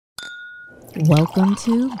Welcome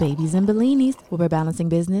to Babies and Bellinis, where we're balancing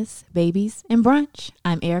business, babies, and brunch.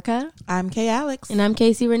 I'm Erica. I'm Kay Alex. And I'm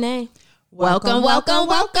Casey Renee. Welcome.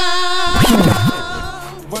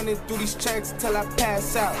 Running through these checks till I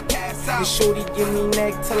pass out. The shorty give me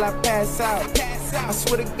neck till I pass out. I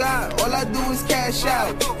swear to God, all I do is cash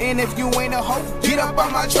out. And if you ain't a hoe, get up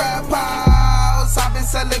on my trap house. I've been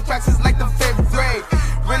selling cracks since like the 5th grade.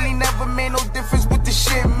 Really never made no difference with the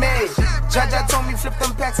shit made. Jaja told me flip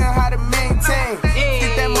them packs and how to maintain.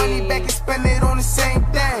 Get that money back and spend it on the same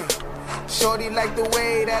thing. Shorty like the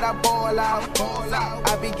way that I ball out.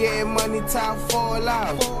 I be getting money time fall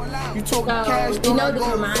out. You talking cash, you know this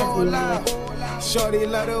reminds me out. Shorty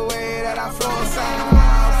love the way that I floss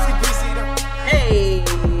out. Hey.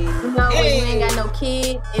 You know when you ain't got no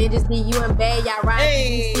kid and it just be you and Bae, y'all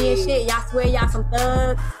riding DC and shit, y'all swear y'all some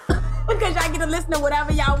thugs. Because y'all get to listen to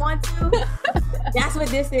whatever y'all want to. That's what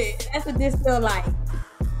this is. That's what this feel like.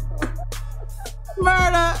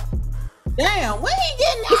 Murder. Damn, when he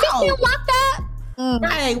getting out? Is he still locked up?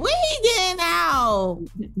 Right, when he getting out?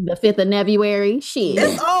 The 5th of February. Shit.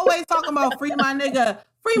 It's always talking about free my nigga.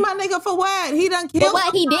 Free my nigga for what? He done killed. For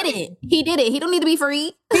what? He did it. He did it. He don't need to be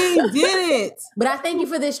free. He did it. But I thank you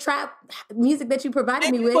for this trap music that you provided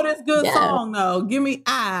Thank me you with. for this good song though. Give me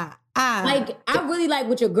Like, I really like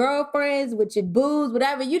with your girlfriends, with your boos,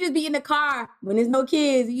 whatever. You just be in the car when there's no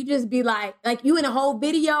kids. You just be like you in a whole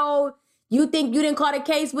video. You think you didn't call the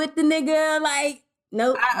case with the nigga. Like,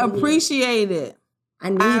 nope. I appreciate it.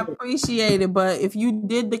 I appreciate it. But if you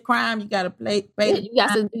did the crime, you got to pay. Yeah, you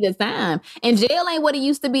got to do the time. And jail ain't what it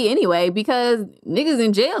used to be anyway, because niggas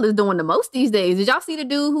in jail is doing the most these days. Did y'all see the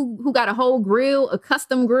dude who got a whole grill, a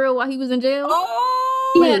custom grill while he was in jail?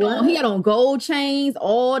 Oh, he had on gold chains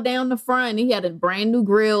all down the front. And he had a brand new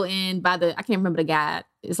grill I can't remember the guy.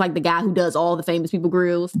 It's like the guy who does all the famous people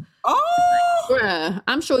grills. Bruh,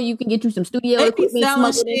 I'm sure you can get you some studio they be equipment.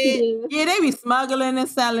 selling shit. Yeah, they be smuggling and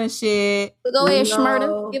selling shit. Go ahead,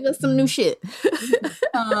 Schmurda. Give us some new shit.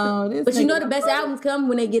 But you know the best albums come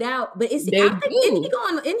when they get out. But isn't he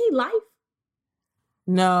going any life?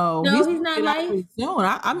 No, he's not life. Pretty soon.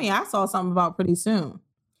 I saw something about pretty soon.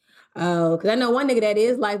 Oh, because I know one nigga that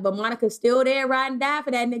is life, but Monica's still there riding die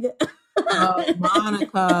for that nigga.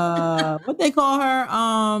 Monica. What they call her?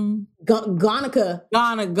 Gonica.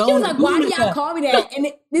 Gonica. She was like, why do y'all call me that? And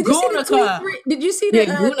did you see the tweet? Did you see the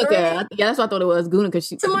Gunica? Yeah, that's what I thought it was. Gunica.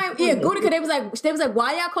 Gunica. They was like,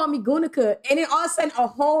 why y'all call me Gunica? And then all of a sudden, a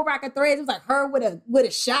whole rack of threads. It was like her with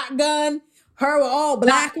a shotgun, her with all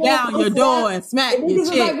black. Knock down your door and smack your chick.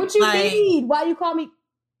 Was like, what you need? Why you call me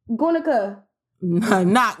Gunica?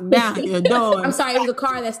 Knock down your door. I'm sorry, it was a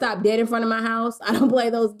car that stopped dead in front of my house. I don't play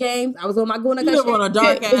those games. I was on my Gunica. You live on a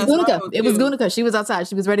dark ass road. It was Gunica. She was outside.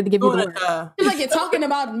 She was ready to give you the word. She was like, you're talking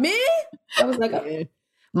about me? I was like, okay.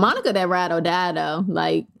 Monica, that ride or die though.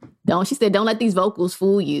 Like, she said, don't let these vocals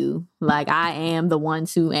fool you. Like, I am the 1,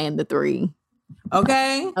 2, and the 3.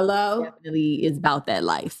 Okay. Hello? Definitely is about that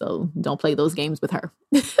life. So don't play those games with her.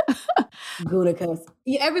 Gunica.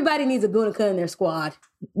 Everybody needs a Gunica in their squad.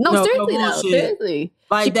 No, seriously though. Seriously.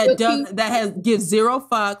 Like gives zero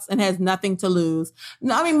fucks and has nothing to lose.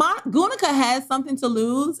 No, I mean Gunica has something to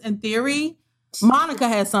lose in theory. Monica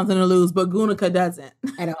has something to lose, but Gunica doesn't.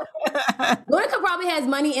 At all. Gunica probably has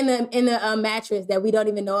money in the mattress that we don't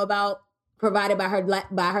even know about, provided by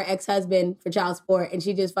her ex-husband for child support, and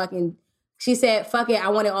she said, fuck it, I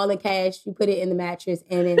want it all in cash. You put it in the mattress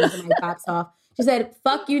and then somebody pops off. She said,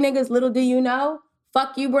 fuck you niggas, little do you know.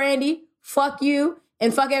 Fuck you, Brandy. Fuck you.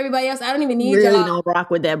 And fuck everybody else. I don't even need really y'all. Don't rock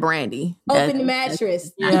with that Brandy. Open the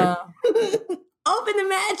mattress. Yeah. Open the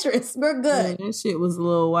mattress. We're good. Yeah, that shit was a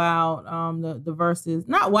little wild. The verses.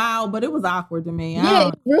 Not wild, but it was awkward to me. Yeah,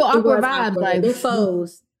 real awkward vibes. Like, they're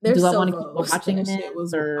foes. They're do so I want to foes. keep watching that this? shit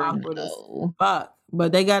was awkward as fuck.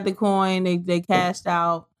 But they got the coin. They cashed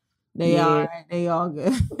out. They all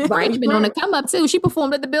good. Brandy's been on the come up too. She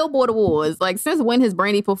performed at the Billboard Awards. Like, since when has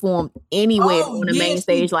Brandy performed anywhere on the main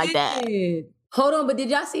stage like that? Hold on, but did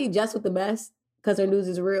y'all see Just with the Mess? Because her news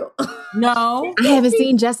is real. No. I haven't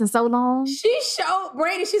seen Just in so long. She showed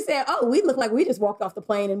Brandy, she said, oh, we look like we just walked off the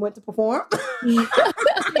plane and went to perform. She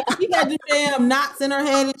got the damn knots in her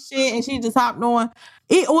head and shit, and she just hopped on.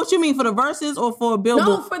 What you mean, for the verses or for Billboard?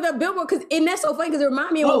 No, for the Billboard, and that's so funny because it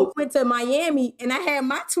reminded me of when we went to Miami and I had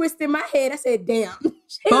my twist in my head. I said, damn.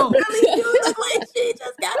 She really do look like she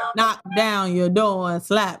just got on. Knock down your door and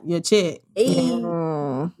slap your chick. Hey.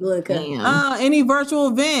 Look, any virtual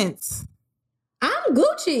events? I'm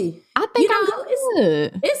Gucci. I think I'm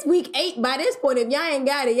good. It's week 8 by this point. If y'all ain't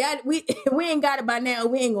got it, we ain't got it by now.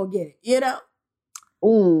 We ain't gonna get it, you know?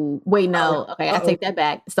 Ooh, wait, no. Okay, I take that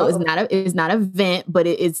back. So it's not a vent, but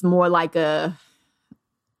it's more like a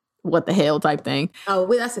what the hell type thing. Oh,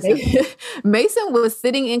 well, that's a Mason was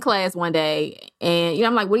sitting in class one day, and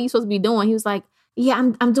I'm like, "What are you supposed to be doing?" He was like,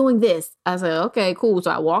 "Yeah, I'm doing this." I said, "Okay, cool."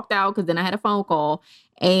 So I walked out because then I had a phone call,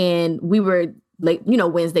 and we were late.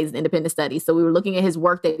 Wednesdays is independent study, so we were looking at his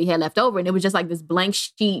work that he had left over, and it was just like this blank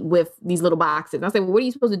sheet with these little boxes. And I said, "Well, what are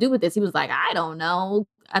you supposed to do with this?" He was like, "I don't know.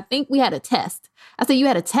 I think we had a test." I said, "You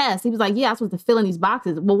had a test?" He was like, "Yeah, I was supposed to fill in these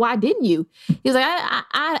boxes." Well, why didn't you? He was like,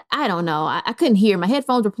 I don't know. I couldn't hear. My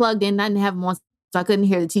headphones were plugged in. I didn't have them on, so I couldn't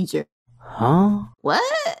hear the teacher. Huh?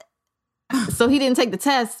 What? So he didn't take the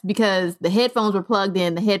test because the headphones were plugged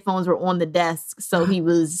in. The headphones were on the desk. So he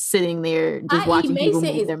was sitting there just watching people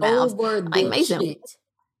move their mouths. Like Mason. Shit.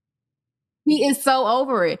 He is so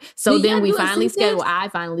over it. So then we finally scheduled, I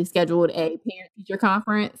finally scheduled a parent-teacher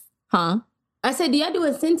conference. Huh? I said, do y'all do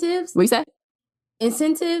incentives? What you say?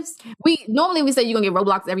 Incentives? We say you're going to get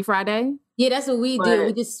Roblox every Friday. Yeah, that's what we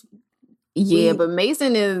do. But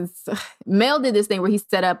Mason Mel did this thing where he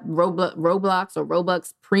set up Roblox or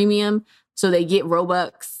Robux Premium. So they get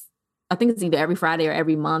Robux, I think it's either every Friday or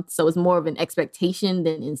every month. So it's more of an expectation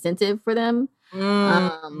than incentive for them.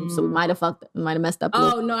 So we might have messed up.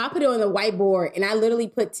 Oh, no, I put it on the whiteboard and I literally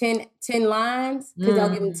put 10 lines because I'll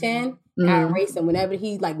give him 10. And I erase him whenever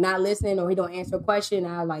he's like not listening or he don't answer a question.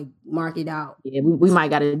 I like mark it out. Yeah, we might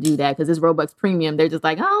got to do that because this Robux Premium, they're just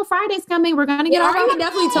like, oh, Friday's coming. We're going to get our Robux. He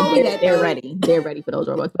definitely told me that. They're ready. They're ready for those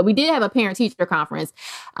Robux. But we did have a parent-teacher conference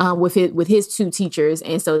with his two teachers.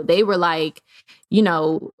 And so they were like,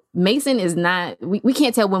 Mason is not, we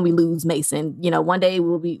can't tell when we lose Mason. One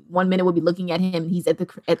minute we'll be looking at him. He's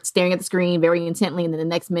staring at the screen very intently. And then the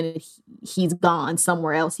next minute he's gone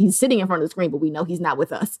somewhere else. He's sitting in front of the screen, but we know he's not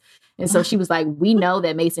with us. And so she was like, we know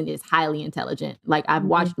that Mason is highly intelligent. Like I've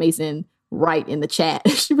watched Mason write in the chat.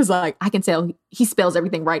 She was like, I can tell he spells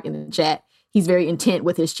everything right in the chat. He's very intent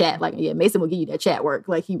with his chat. Like, yeah, Mason will give you that chat work.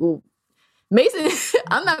 Like he will. Mason,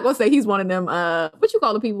 I'm not going to say he's one of them. What you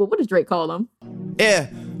call the people? What does Drake call them? Yeah.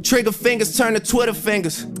 Trigger fingers turn to Twitter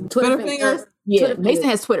fingers. Twitter fingers? Yeah, Twitter Mason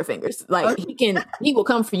has Twitter fingers. Like he will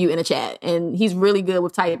come for you in a chat, and he's really good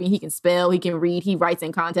with typing. He can spell, he can read, he writes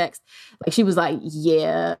in context. Like she was like,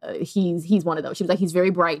 yeah, he's one of those. She was like, he's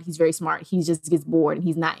very bright, he's very smart. He just gets bored and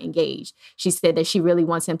he's not engaged. She said that she really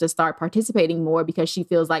wants him to start participating more because she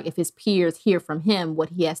feels like if his peers hear from him what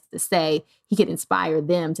he has to say, he could inspire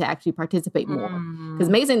them to actually participate more. Because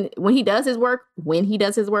Mason, when he does his work,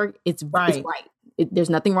 it's right.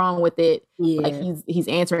 There's nothing wrong with it. Yeah. Like he's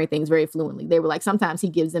answering things very fluently. They were like, sometimes he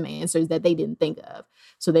gives them answers that they didn't think of.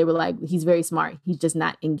 So they were like, he's very smart. He's just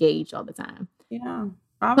not engaged all the time. Yeah.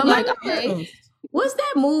 I'm like, okay. What's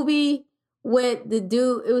that movie with the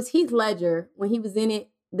dude? It was Heath Ledger when he was in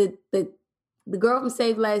it. The girl from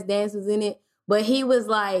Save the Last Dance was in it, but he was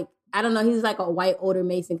like, I don't know, he was like a white older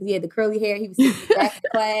Mason because he had the curly hair. He was sitting back in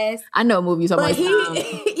class. I know a movie you're talking about.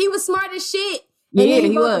 He was smart as shit. And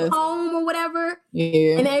then he wrote was the poem or whatever.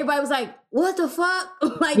 Yeah. And everybody was like, what the fuck?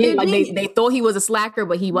 They thought he was a slacker,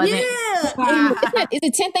 but he wasn't. Yeah. Is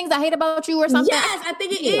it 10 Things I Hate About You or something? Yes, I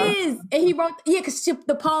think it is. And he wrote, because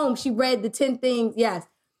the poem, she read the 10 things. Yes.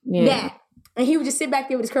 Yeah. That. And he would just sit back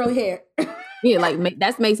there with his curly hair. Yeah, like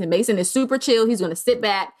that's Mason. Mason is super chill. He's going to sit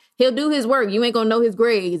back. He'll do his work. You ain't going to know his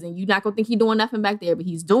grades and you're not going to think he's doing nothing back there, but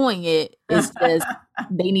he's doing it. It's just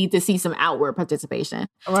they need to see some outward participation.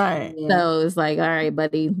 Right. Yeah. So it's like, all right,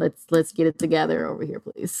 buddy, let's get it together over here,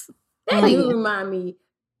 please. That do remind me.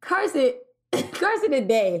 Carson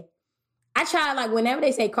today, I try, like, whenever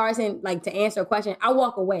they say Carson, like, to answer a question, I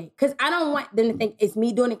walk away. Because I don't want them to think it's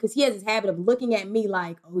me doing it because he has this habit of looking at me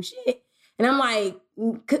like, oh, shit. And I'm like,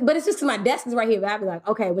 but it's just because my desk is right here. But I'll be like,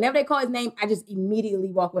 okay, whenever they call his name, I just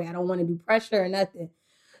immediately walk away. I don't want to do pressure or nothing.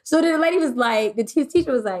 So the lady was like, his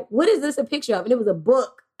teacher was like, what is this a picture of? And it was a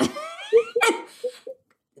book.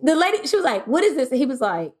 The lady, she was like, what is this? And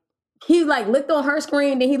he looked on her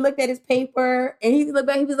screen, then he looked at his paper, and he looked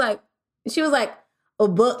back, she was like, a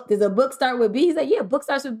book. Does a book start with B? He's like, yeah, book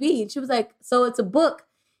starts with B. And she was like, so it's a book.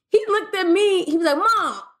 He looked at me, he was like,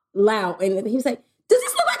 Mom, loud. And he was like, does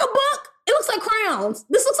this look like a book? It looks like crayons.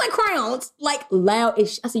 This looks like crayons. Like,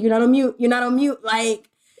 loud-ish. I said, you're not on mute. Like,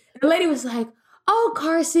 the lady was like, oh,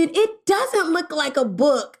 Carson, it doesn't look like a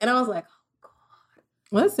book. And I was like, oh, God.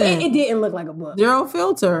 Listen. It didn't look like a book. Zero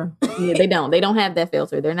filter. Yeah, they don't. They don't have that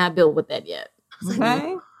filter. They're not built with that yet. I was like, oh,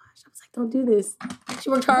 I was like, don't do this. She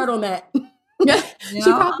worked hard on that. She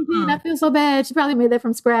probably did. I feel so bad. She probably made that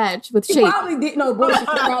from scratch with shape. She probably did. No, bullshit. She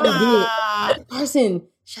probably did. Carson,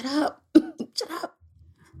 shut up. Shut up.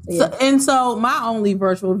 Yeah. So my only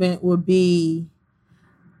virtual event would be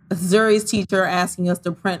Zuri's teacher asking us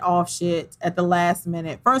to print off shit at the last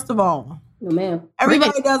minute. First of all, No, ma'am.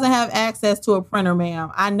 everybody doesn't have access to a printer,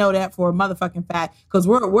 ma'am. I know that for a motherfucking fact because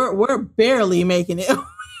we're barely making it.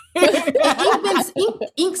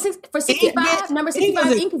 Ink for 65, number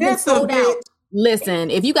 65 ink has been sold out. Listen,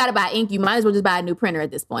 if you got to buy ink, you might as well just buy a new printer at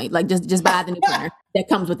this point. Like just buy the new printer that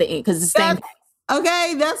comes with the ink because it's the same.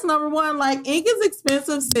 Okay, that's number one. Like ink is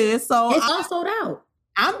expensive, sis. So It's all sold out.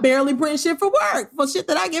 I'm barely printing shit for work for shit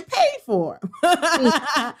that I get paid for.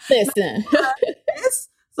 Listen.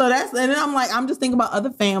 So that's, and then I'm like, I'm just thinking about other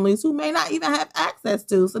families who may not even have access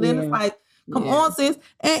to. So then it's like, come on, sis.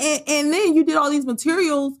 And then you did all these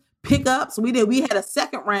materials pickups. We had a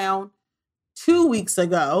second round 2 weeks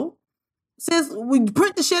ago. Sis, we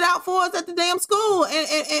print the shit out for us at the damn school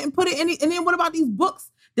and put it in. And then what about these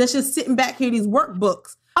books that's just sitting back here, these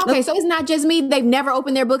workbooks? Okay, so it's not just me. They've never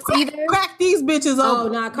opened their books either. Crack these bitches Oh,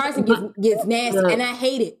 open. no, Carson gets nasty. And I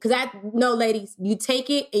hate it. Because ladies, you take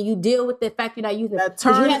it and you deal with the fact you're not using it.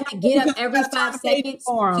 Because you have to get up every 5 seconds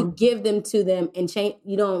to give them to them and change.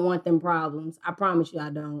 You don't want them problems. I promise you I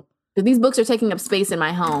don't. Because these books are taking up space in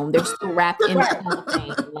my home. They're still wrapped in the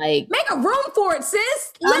thing. Like, make a room for it,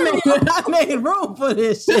 sis. I made room for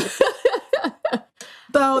this shit.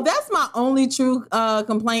 So that's my only true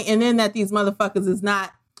complaint. And then that these motherfuckers is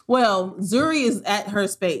not, well, Zuri is at her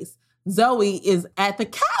space. Zoe is at the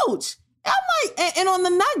couch. I'm like, and on the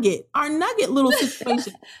Nugget, our Nugget little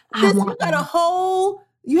situation.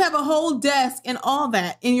 You have a whole desk and all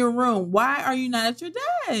that in your room. Why are you not at your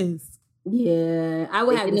desk? Yeah, I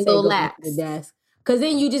would have to say go back to the desk. Because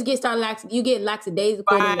then you just you get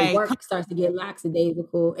lackadaisical and the work starts to get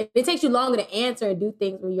lackadaisical. It takes you longer to answer and do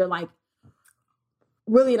things when you're like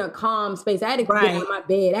really in a calm space. I had to get out of my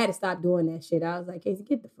bed. I had to stop doing that shit. I was like, Casey,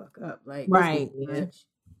 get the fuck up. Like,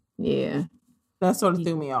 yeah. That sort of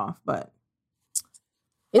threw me off, but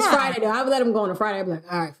it's Friday though. I would let him go on a Friday. I'd be like,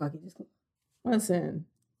 all right, fuck it. Just listen.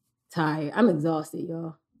 Tired. I'm exhausted,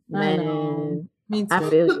 y'all. Man, me too. I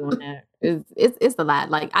feel you on that. It's a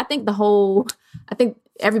lot. Like I think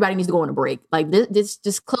everybody needs to go on a break. Like this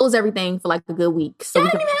just close everything for like a good week. So I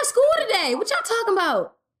didn't even have school today. What y'all talking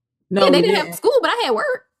about? No, they didn't have school, but I had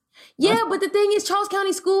work. Yeah, but the thing is, Charles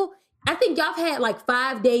County School, I think y'all have had like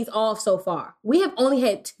 5 days off so far. We have only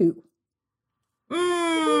had 2.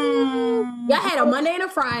 Y'all had a Monday and a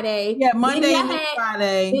Friday. Yeah, Monday and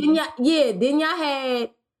Friday. Then y'all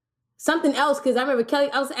had something else, because I remember Kelly,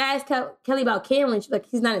 I was asked Kelly about Cameron. She's like,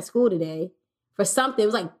 he's not at school today for something. It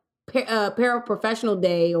was like paraprofessional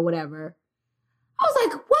day or whatever. I was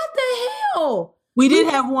like, what the hell? We did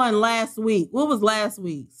have one last week. What was last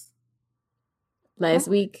week's? Last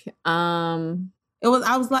week, I feel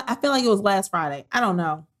like it was last Friday. I don't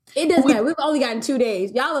know. It doesn't matter. We've only gotten 2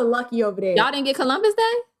 days. Y'all are lucky over there. Y'all didn't get Columbus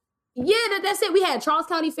Day? Yeah, that's it. We had Charles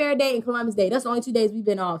County Fair Day and Columbus Day. That's the only 2 days we've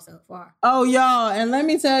been off so far. Oh, y'all. And let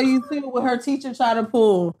me tell you, too, what her teacher tried to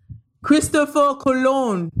pull. Christopher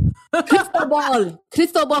Colon.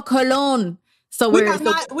 Cristobal Colon. So we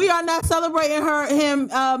are not celebrating him,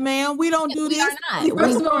 ma'am. We don't do this.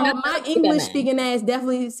 First of all, my English speaking ass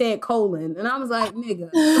definitely said colon. And I was like, nigga.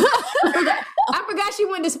 I forgot she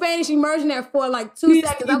went to Spanish immersion there for like 2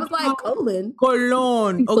 seconds. I was like, colon.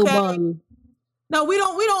 Colon. Okay. No, we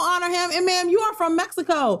don't honor him. And ma'am, you are from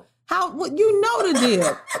Mexico. You know the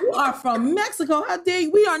deal. You are from Mexico. How dare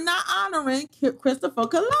you? We are not honoring Christopher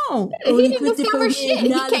Colon. He didn't discover shit. He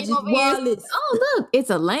came over here. Oh, look, it's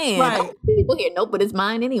a land. Right. People here know, but it's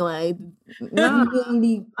mine anyway.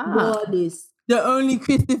 The only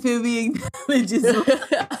Christopher we acknowledge is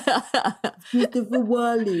Christopher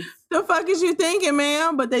Wallace. The fuck is you thinking,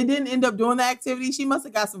 ma'am? But they didn't end up doing the activity. She must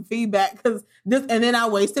have got some feedback and then I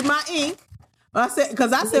wasted my ink. I said,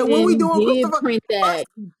 when we doing Christopher? Print that.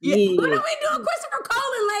 When are we doing Christopher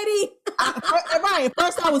Colon, lady? Right.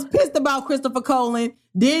 First, I was pissed about Christopher Colon.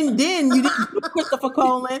 Then you didn't do Christopher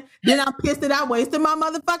Colon. Then I'm pissed that I wasted my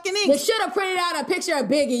motherfucking ink. You should have printed out a picture of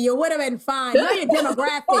Biggie. You would have been fine. Know your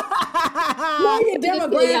demographic.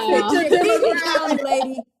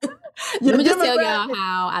 Lady. Let me just tell y'all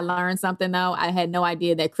how I learned something, though. I had no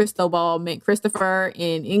idea that Cristobal meant Christopher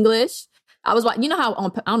in English. I was watching, you know how I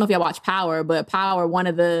don't know if y'all watch Power, but Power, one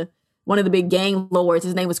of the big gang lords,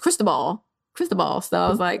 his name was Cristobal. So I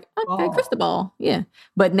was like, okay, Cristobal, yeah.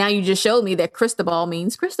 But now you just showed me that Cristobal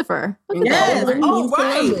means Christopher. Yes, right.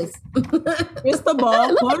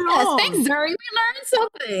 Cristobal. Thanks, Zuri. We learned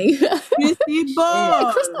something.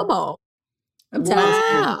 Cristobal. Cristobal. I'm telling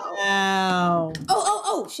you. Wow.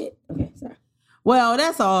 Oh, shit. Okay, sorry. Well,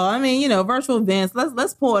 that's all. I mean, virtual events.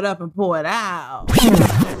 Let's pull it up and pull it out.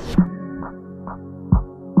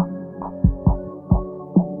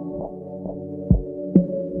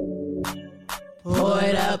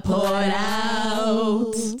 up, pour it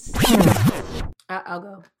out. I'll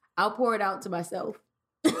go. I'll pour it out to myself.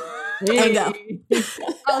 There you go.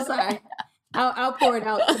 Oh, sorry. I'll pour it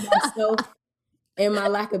out to myself and my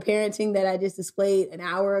lack of parenting that I just displayed an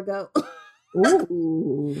hour ago.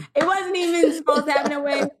 Ooh. It wasn't even supposed to happen that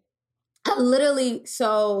way.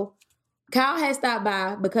 So Kyle had stopped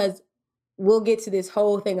by because we'll get to this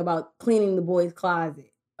whole thing about cleaning the boys'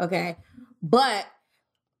 closet. Okay. But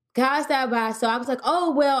Kyle stopped by. So I was like,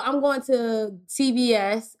 oh, well, I'm going to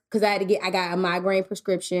CVS because I got a migraine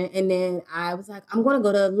prescription. And then I was like, I'm going to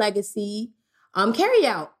go to Legacy carry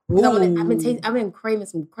out. I've been craving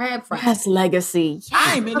some crab fries. That's Legacy.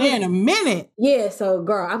 I ain't been there in a minute. Yeah, so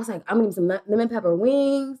girl, I was like, I'm getting some lemon pepper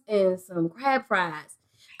wings and some crab fries.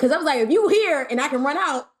 Cause I was like, if you here and I can run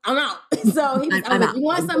out, I'm out. So I was like, you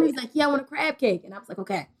want something? He's like, yeah, I want a crab cake. And I was like,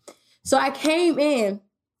 okay. So I came in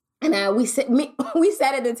and we sat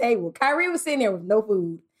at the table. Kyrie was sitting there with no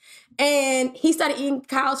food. And he started eating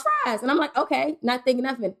Kyle's fries. And I'm like, okay, not thinking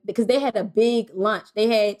nothing. Because they had a big lunch. They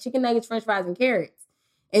had chicken nuggets, french fries, and carrots.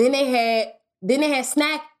 And then they had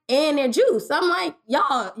snack and their juice. So I'm like,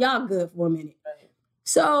 y'all good for a minute.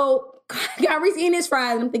 So Kyrie's eating his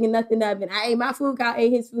fries. And I'm thinking nothing of it. I ate my food. Kyle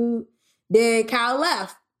ate his food. Then Kyle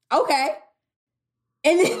left. Okay.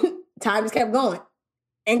 And then time just kept going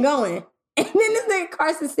and going. And then this nigga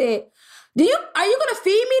Carson said, are you gonna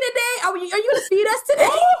feed me today? Are you gonna feed us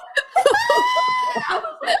today?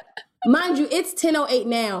 Mind you, it's 10:08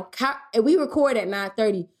 now. And we record at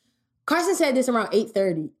 9:30. Carson said this around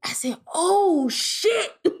 8:30. I said, oh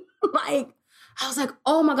shit. I was like,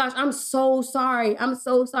 oh my gosh, I'm so sorry. I'm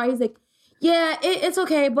so sorry. He's like, yeah, it's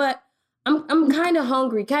okay, but I'm kind of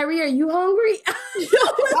hungry. Kyrie, are you hungry?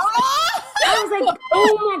 I was like,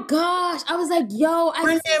 oh my gosh. I was like, yo.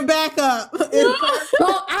 Bring him back up. Bro,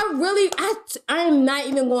 I am not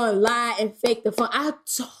even going to lie and fake the fun. I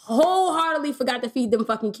wholeheartedly forgot to feed them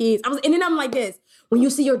fucking kids. And then I'm like this. When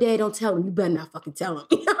you see your dad, don't tell him. You better not fucking tell him.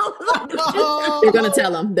 They're going to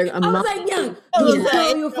tell him. I was like, young, you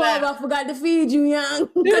tell your father I forgot to feed you, young.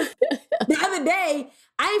 The other day,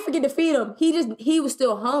 I didn't forget to feed him. He was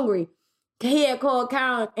still hungry. He had called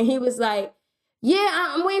Kyle and he was like, yeah,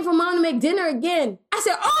 I'm waiting for mom to make dinner again. I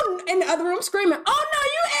said, oh, in the other room screaming, oh no,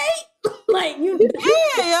 you ate. Like,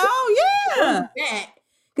 yeah.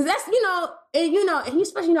 Because that's, and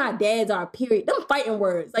especially how dads are, period. Them fighting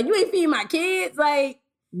words. Like, you ain't feeding my kids. Like,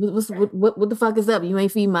 what the fuck is up? You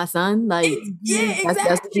ain't feeding my son? Like, exactly.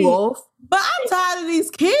 That's you off. But I'm tired of these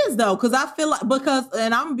kids though, because I feel like,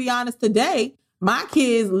 and I'm gonna be honest today, my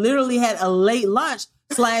kids literally had a late lunch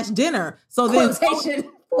 / dinner. So then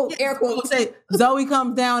air quotes. Zoe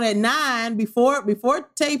comes down at 9 before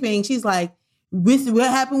taping. She's like, what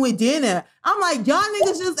happened with dinner? I'm like, y'all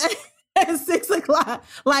niggas just at 6 o'clock.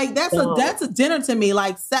 Like that's a dinner to me.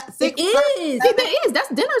 Like 6. It is. That's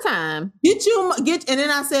dinner time. And then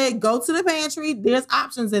I said, go to the pantry. There's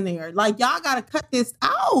options in there. Like y'all gotta cut this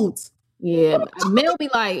out. Yeah, Mel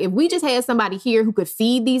be like, if we just had somebody here who could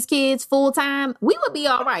feed these kids full time, we would be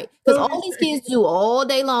all right. Because all these kids do all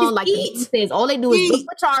day long, like he says, all they do is look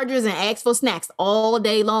for chargers and ask for snacks all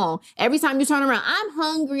day long. Every time you turn around, I'm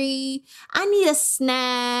hungry. I need a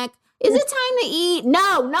snack. Is it time to eat?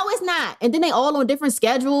 No, it's not. And then they all on different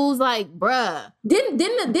schedules. Like, bruh. Then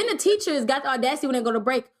the teachers got the audacity when they go to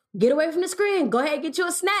break. Get away from the screen. Go ahead and get you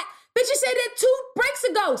a snack. Bitch, you said that 2 breaks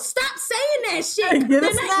ago. Stop saying that shit. Get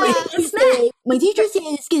a snack. My teacher said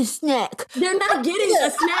let's get a snack. They're not getting a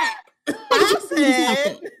snack. I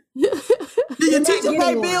said, do your teacher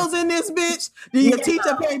pay bills in this bitch? Do your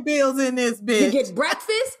teacher pay bills in this bitch? You get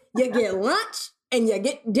breakfast, you get lunch, and you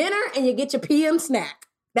get dinner, and you get your PM snack.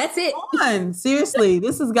 That's it. Seriously,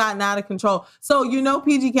 this has gotten out of control. So,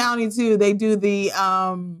 PG County too, they do the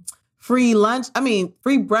free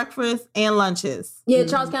breakfast and lunches. Yeah,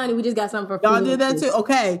 Charles County, we just got something for free. Y'all did that too?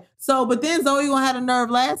 Okay. So, but then Zoe gonna have a nerve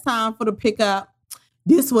last time for the pickup.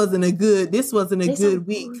 This wasn't a good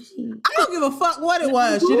week. I don't give a fuck what it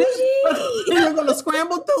was. You're gonna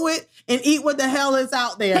scramble through it and eat what the hell is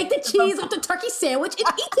out there. Take the cheese off the turkey sandwich and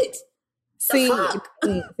eat it. See,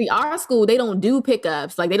 our school, they don't do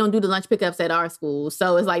pickups. Like, they don't do the lunch pickups at our school.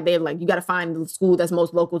 So it's like, they're like, you got to find the school that's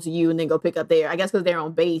most local to you and then go pick up there. I guess because they're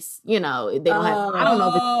on base, they don't have, I don't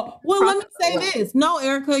know. Well, let me say this. No,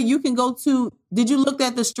 Erica, you can go to, did you look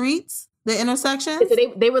at the streets, the intersections? So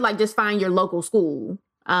they were like, just find your local school.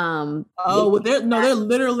 They're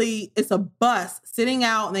literally, it's a bus sitting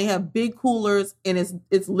out and they have big coolers and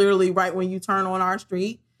it's literally right when you turn on our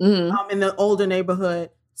street in the older neighborhood.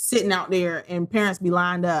 Sitting out there and parents be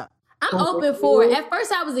lined up. I'm open for it. At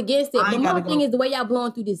first, I was against it. I The ain't more gotta thing go. is the way y'all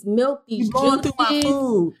blowing through this milk, these You blowing through my juices.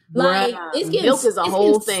 food. Like, Bruh, it's getting milk is a it's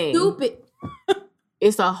whole getting thing. Stupid.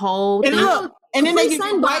 It's a whole And thing. look, and then they Free give you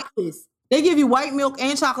sun white. boxes. They give you white milk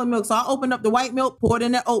and chocolate milk. So I opened up the white milk, poured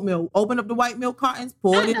in the oat milk. Open up the white milk cartons,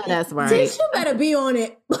 poured I it. know that's right. Tish, you better be on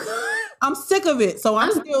it. I'm sick of it. So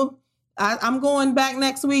I'm going back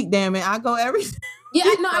next week. Damn it, I go every. Yeah,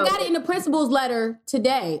 I know. I got it in the principal's letter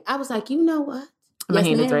today. I was like, you know what? My Yes,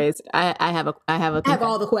 hand is ma'am. raised. I have a I have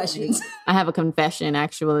all the questions. I have a confession,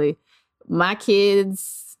 actually. My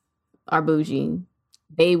kids are bougie.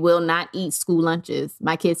 They will not eat school lunches.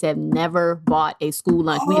 My kids have never bought a school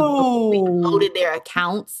lunch. We have loaded their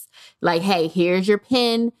accounts. Like, hey, here's your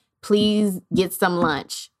pen. Please get some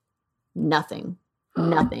lunch. Nothing.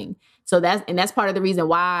 So that's part of the reason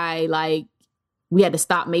why, like, we had to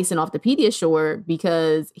stop Mason off the Pediasure,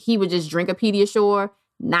 because he would just drink a Pediasure,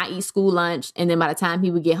 not eat school lunch, and then by the time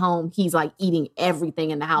he would get home, he's like eating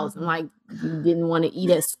everything in the house. I'm like, you didn't want to eat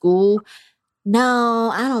at school?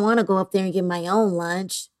 No, I don't want to go up there and get my own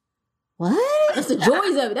lunch. What? That's the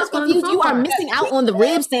joys of it. That's what You are missing out on the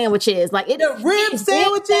rib sandwiches. Like The rib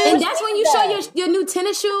sandwiches. And that's when you show your new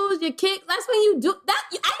tennis shoes, your kicks. That's when you do that.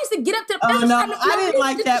 I used to get up to the Oh no, I didn't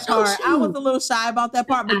like that show part. I was shoes. a little shy about that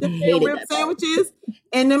part. But I the hated rib that part. sandwiches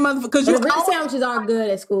and then because But you the rib always, sandwiches are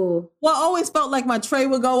good at school. well, I always felt like my tray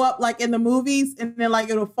would go up like in the movies, and then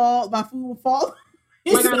like it'll fall. My food would fall.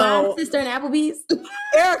 Like our So, line sister in Applebee's.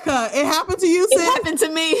 Erica, it happened to you, sis. It happened to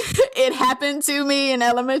me. It happened to me in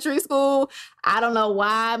elementary school. I don't know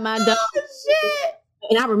why my dog. Shit.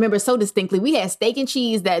 And I remember so distinctly, we had steak and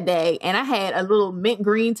cheese that day, and I had a little mint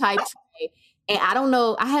green type tray. And I don't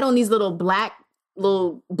know, I had on these little black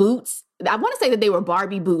little boots. I want to say that they were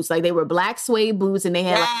Barbie boots. Like, they were black suede boots, and they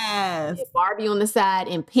had Yes. like Barbie on the side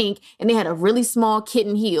in pink, and they had a really small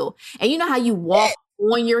kitten heel. And you know how you walk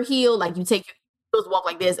on your heel, like you take your heels, walk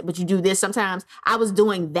like this, but you do this sometimes. I was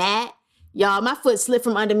doing that. Y'all, my foot slipped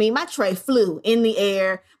from under me. My tray flew in the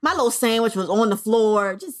air. My little sandwich was on the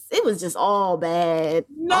floor. It was just all bad.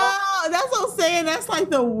 No, that's what I'm saying. That's like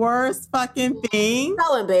the worst fucking thing.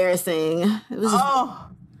 So embarrassing. It was just, Oh.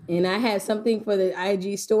 And I have something for the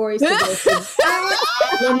IG stories to go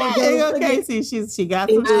There you go, Casey. She got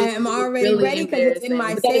some. I am already really ready because it's in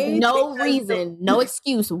my embarrassing. There's save. no reason, no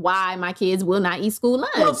excuse why my kids will not eat school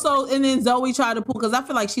lunch. Well, so and then Zoe tried to pull, because I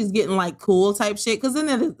feel like she's getting like cool type shit. Because then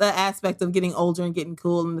there's the aspect of getting older and getting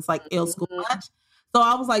cool, and it's like ill school lunch. So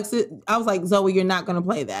I was like, Zoe, you're not gonna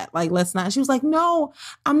play that. Like, let's not. She was like, no,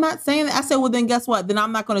 I'm not saying that. I said, well, then guess what? Then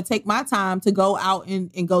I'm not gonna take my time to go out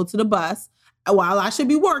and go to the bus while I should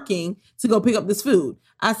be working to go pick up this food.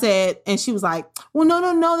 I said, and she was like, well,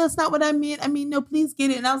 no, that's not what I meant. I mean, no, please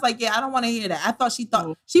get it. And I was like, yeah, I don't want to hear that. I thought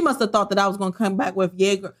she must have thought that I was going to come back with,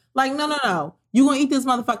 yeah, girl. Like, no. You going to eat this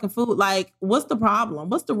motherfucking food. Like, what's the problem?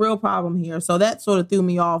 What's the real problem here? So that sort of threw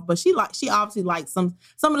me off. But she obviously liked some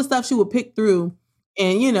of the stuff she would pick through,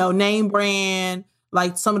 and, you know, name brand,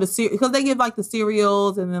 like some of the because they give like the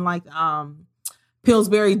cereals and then like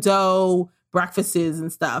Pillsbury dough breakfasts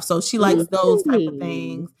and stuff. So she likes those type of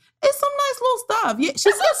things. It's some nice little stuff. Yeah,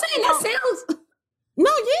 she's I'm saying that sounds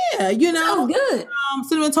no, yeah, you know, sounds good.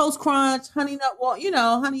 Cinnamon Toast Crunch, Honey Nut,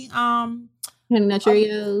 Honey Nut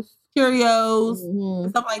Cheerios. Cheerios, Mhm.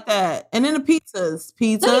 stuff like that. And then the pizzas.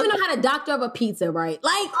 Don't even know how to doctor up a pizza, right?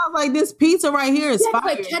 Like, I was like, this pizza right here is you have to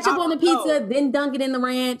fire. put ketchup on the pizza, then dunk it in the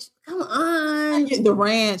ranch. Come on. The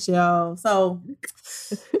ranch, yo. So,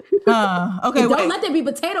 okay, And don't wait. let there be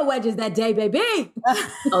potato wedges that day, baby.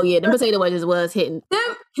 Oh yeah, the potato wedges was hitting.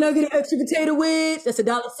 Can I get an extra potato wedge? That's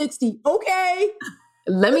 $1.60. Okay.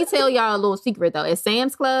 Let me tell y'all a little secret though. At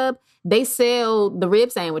Sam's Club, they sell the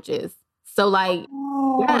rib sandwiches. So like,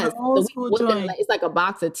 Oh, yes, the old school joint. it's like a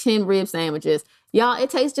box of 10 rib sandwiches. Y'all, it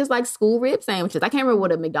tastes just like school rib sandwiches. I can't remember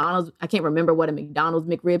what a McDonald's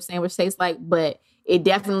McRib sandwich tastes like, but it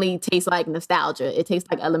definitely tastes like nostalgia. It tastes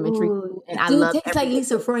like elementary food, and I love it. Tastes like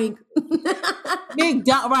Lisa Frank.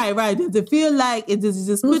 Right. Does it feel like it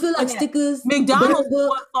just Who feel like stickers? McDonald's Burger.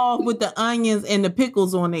 went off with the onions and the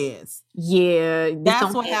pickles on theirs. Yeah,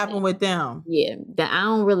 That's what happened with them. Yeah,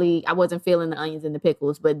 I wasn't feeling the onions and the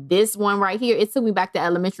pickles, but this one right here, it took me back to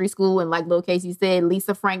elementary school, and like Lil Casey said,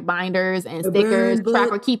 Lisa Frank binders and The stickers, burn book.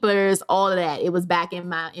 Trapper Keepers, all of that. It was back in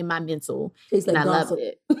my mental, Tastes like and I gossip. loved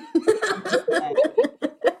it.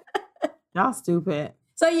 Y'all stupid.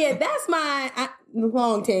 So yeah, that's my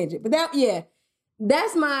long tangent, but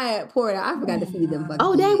that's my pour it out. I forgot to feed them.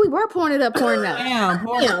 Oh dang, we were pouring it up. Damn,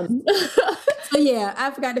 poor- Damn. So yeah,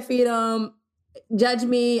 I forgot to feed them. judge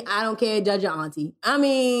me. I don't care. Judge your auntie. I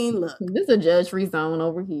mean, look. This is a judge-free zone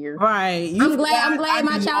over here. Right. I'm glad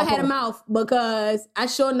my child had a mouth, because I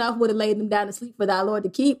sure enough would have laid them down to sleep for thy Lord to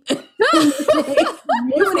keep. They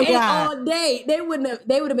would have ate all day. They would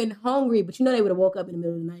have been hungry, but they would have woke up in the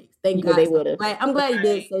middle of the night. Thank God. They would have. I'm glad he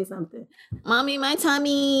did say something. Mommy, my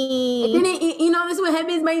tummy. And then this is what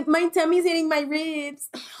happens. My tummy's hitting my ribs.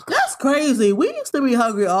 That's crazy. We used to be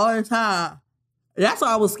hungry all the time. That's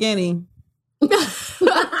why I was skinny. Eat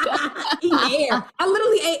air. I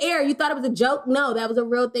literally ate air. You thought it was a joke? No, that was a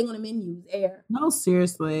real thing on the menu. Air. No,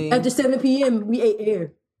 seriously. After 7 p.m., we ate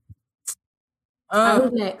air.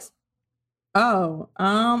 Who's next? I'll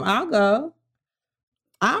go.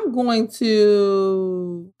 I'm gonna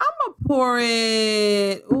pour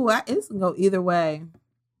it. Ooh, it's gonna go either way.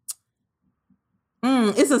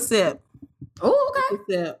 It's a sip. Oh,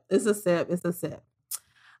 okay. It's a sip.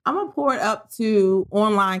 I'm gonna pour it up to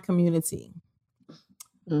online community.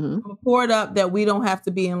 I'm gonna pour it up that we don't have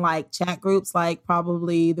to be in like chat groups like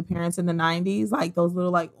probably the parents in the 90s, like those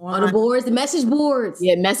little like online on the boards, the message boards.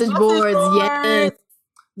 Yeah, message boards. Yes.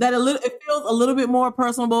 That it feels a little bit more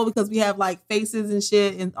personable because we have like faces and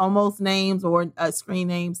shit and almost names or screen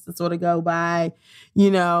names to sort of go by.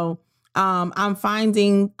 I'm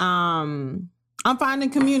finding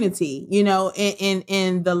community,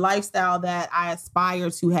 in the lifestyle that I aspire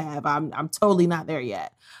to have. I'm totally not there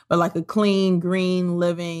yet, but like a clean, green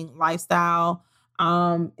living lifestyle.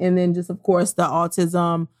 And then just, of course, the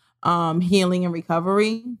autism, healing and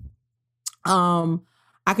recovery.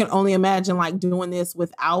 I can only imagine like doing this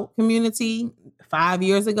without community 5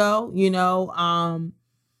 years ago,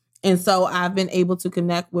 and so I've been able to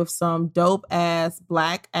connect with some dope ass,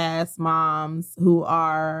 black ass moms who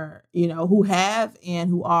are, who have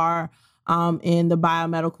and who are in the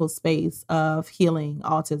biomedical space of healing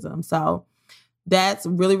autism. So that's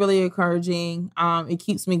really, really encouraging. It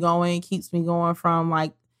keeps me going from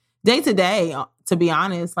like day to day, to be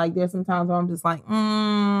honest. Like there's some times where I'm just like,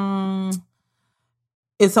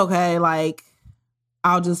 it's okay. Like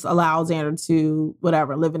I'll just allow Xander to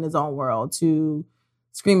whatever, live in his own world, to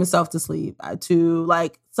scream himself to sleep, to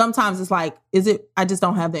like, sometimes it's like, I just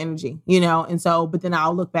don't have the energy, And so, but then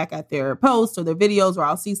I'll look back at their posts or their videos, or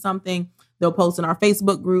I'll see something they'll post in our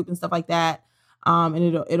Facebook group and stuff like that.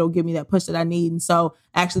 And it'll give me that push that I need. And so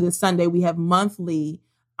actually this Sunday we have monthly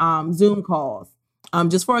Zoom calls,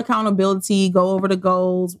 just for accountability, go over the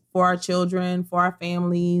goals for our children, for our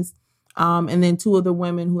families. And then 2 of the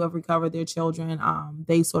women who have recovered their children,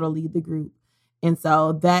 they sort of lead the group. And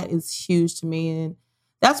so that is huge to me. And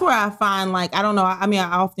that's where I find, like, I don't know. I mean,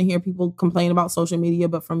 I often hear people complain about social media,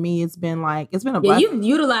 but for me, it's been a blessing. You've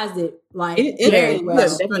utilized it like very well.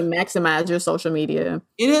 Definitely maximize your social media.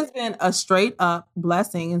 It has been a straight up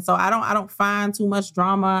blessing. And so I don't find too much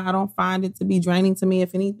drama. I don't find it to be draining to me.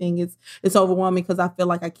 If anything, it's overwhelming because I feel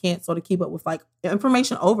like I can't sort of keep up with like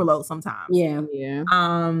information overload sometimes. Yeah.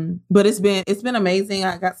 But it's been amazing.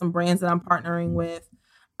 I got some brands that I'm partnering with,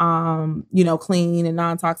 clean and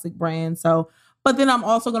non-toxic brands. So, but then I'm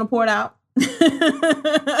also going to pour it out.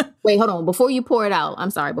 Wait, hold on. Before you pour it out, I'm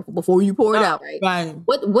sorry. Before you pour it out, right? Right.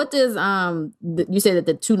 What does you said that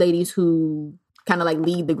the 2 ladies who kind of like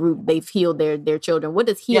lead the group, they've healed their children. What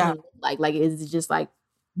does healing look like? Like, is it just like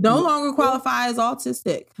no longer qualify as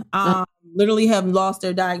autistic? Literally have lost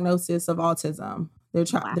their diagnosis of autism. Their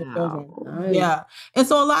children. Nice. Yeah. And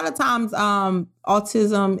so a lot of times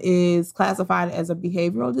autism is classified as a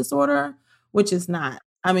behavioral disorder, which is not.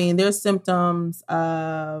 I mean, there's symptoms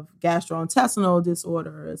of gastrointestinal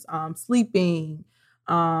disorders, sleeping,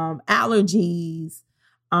 allergies,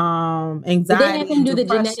 anxiety. Did they have them do the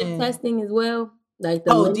depression. genetic testing as well? Like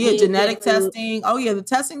genetic testing. Oh yeah, the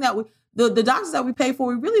testing that the doctors that we pay for,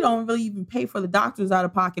 we really don't even pay for the doctors out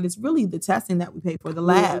of pocket. It's really the testing that we pay for, the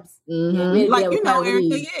labs. Mm-hmm. Like, Erica,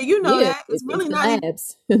 that. It's really not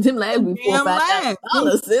labs. Them labs be $4,000,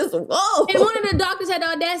 $5,000. Whoa. And one of the doctors had the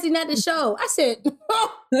audacity not to show. I said, you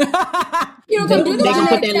don't come do the They can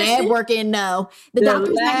put genetic their testing. lab work in. No, the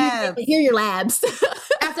doctor's not even here. Your labs.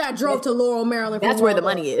 After I drove to Laurel, Maryland. That's where the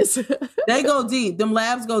money is. They go deep. Them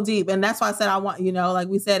labs go deep. And that's why I said I want, like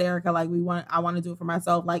we said, Erica, like I want to do it for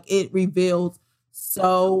myself. Like it reveals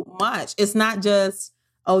so much. It's not just,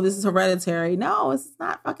 oh, this is hereditary. No, it's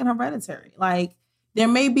not fucking hereditary. Like there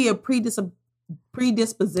may be a predisposition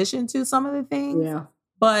to some of the things. Yeah.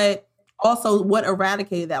 But also what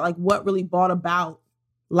eradicated that, like what really brought about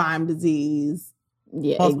Lyme disease,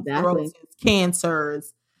 exactly,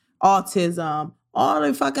 cancers, autism, all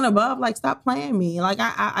the fucking above. Like stop playing me. Like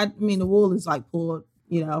I mean the wool is like pulled,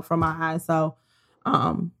 from my eyes. So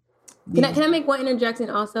Can I make one interjection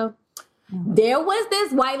also? There was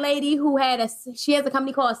this white lady who she has a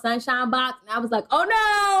company called Sunshine Box, and I was like, oh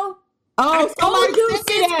no. Oh, somebody sent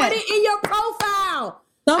me that. Put it in your profile.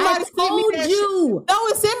 Somebody sent me that you. No,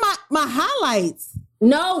 it's in my highlights.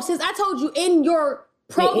 No, sis, I told you in your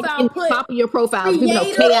profile. In the top of your profile, people know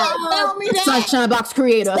pay out. Sunshine Box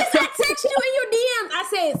creator. I text you in your DMs. I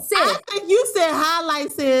said, sis. I think you said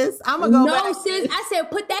highlight, sis. I'm gonna go back. No, sis. I said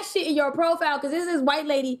put that shit in your profile because this is white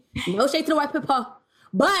lady. No shade to the white people,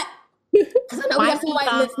 but because I know we got some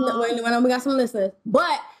white listeners. I know we got some listeners,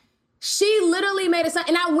 but she literally made a sign,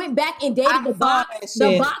 and I went back and dated the box.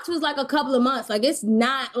 The box was like a couple of months. Like it's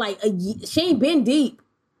not like she ain't been deep.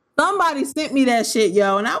 Somebody sent me that shit,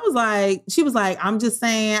 yo, and I was like, she was like, I'm just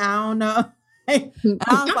saying, I don't know. I'm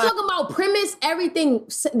talking about premise, everything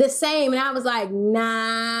the same, and I was like,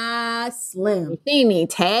 nah, Slim. You see me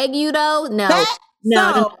tag you though? No.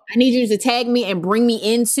 No, I need you to tag me and bring me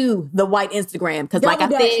into the white Instagram. Because like I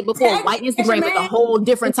said before, white Instagram is a whole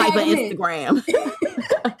different type of Instagram.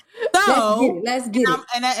 So let's get it.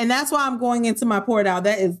 And that's why I'm going into my poured out.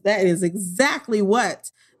 That is exactly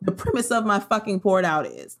what the premise of my fucking poured out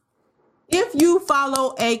is. If you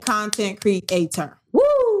follow a content creator,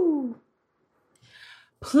 woo,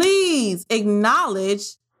 please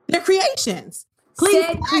acknowledge their creations. Please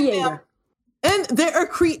tag them. And they're a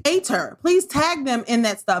creator. Please tag them in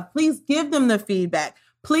that stuff. Please give them the feedback.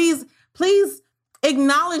 Please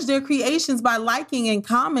acknowledge their creations by liking and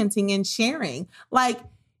commenting and sharing. Like,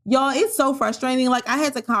 y'all, it's so frustrating. Like, I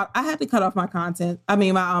had to cut off my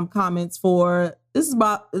comments for it's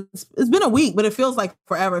been a week, but it feels like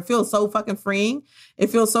forever. It feels so fucking freeing.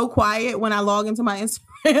 It feels so quiet when I log into my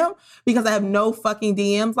Instagram because I have no fucking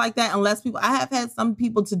DMs like that. I have had some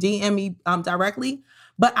people to DM me directly.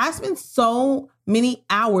 But I spend so many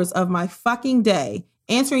hours of my fucking day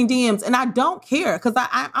answering DMs, and I don't care because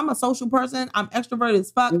I'm a social person. I'm extroverted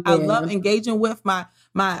as fuck. Yeah. I love engaging with my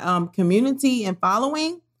community and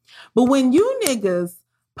following. But when you niggas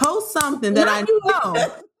post something that I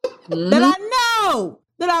know,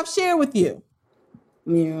 that I've shared with you,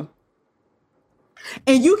 yeah,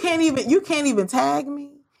 and you can't even tag me.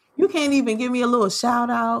 You can't even give me a little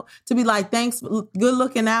shout out to be like, thanks, good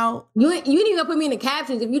looking out. You ain't even gonna put me in the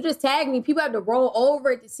captions. If you just tag me, people have to roll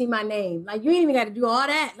over it to see my name. Like, you ain't even got to do all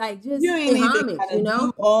that. Like, just you ain't even got to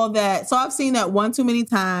do all that. So I've seen that one too many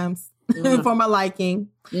times for my liking.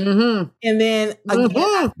 Mm-hmm. And then again,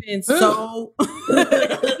 I've been so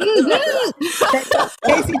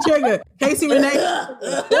Casey Renee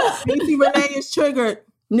is triggered.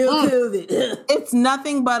 No COVID. It's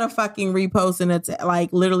nothing but a fucking repost, and it's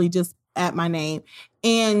like literally just at my name.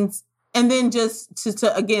 And then just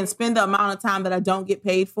to again spend the amount of time that I don't get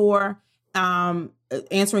paid for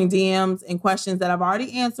answering DMs and questions that I've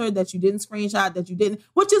already answered, that you didn't screenshot, that you didn't,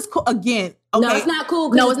 which is cool. Again, okay. No, it's not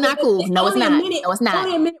cool. No, it's not cool. No, it's not. It's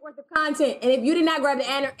only a minute worth of content. And if you did not grab the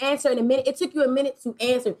answer in a minute, it took you a minute to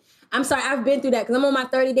answer. I'm sorry, I've been through that because I'm on my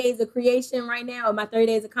 30 days of creation right now, or my 30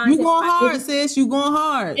 days of content. You going hard, sis. You going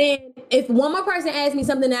hard. And if one more person asked me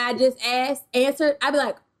something that I just answered, I'd be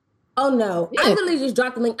like, oh no. Yeah. I literally just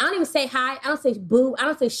dropped the link. I don't even say hi. I don't say boo. I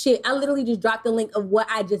don't say shit. I literally just dropped the link of what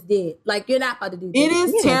I just did. Like, you're not about to do this. It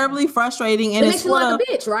is terribly frustrating. And it makes you like a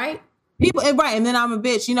bitch, right? People, right. And then I'm a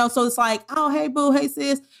bitch, so it's like, oh, hey boo, hey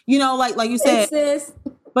sis, like you said. Hey, sis.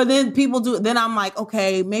 But then people do, then I'm like,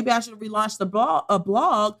 okay, maybe I should relaunch a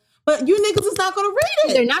blog. But you niggas is not going to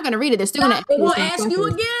read it. They're not going to read it. They're still going to. They're going to ask you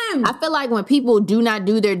again. I feel like when people do not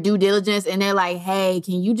do their due diligence and they're like, "Hey,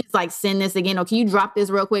 can you just like send this again, or can you drop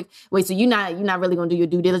this real quick?" Wait, so you're not really going to do your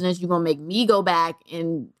due diligence? You're going to make me go back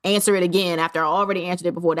and answer it again after I already answered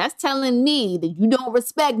it before. That's telling me that you don't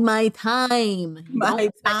respect my time.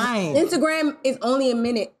 Instagram is only a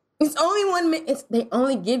minute. It's only 1 minute. They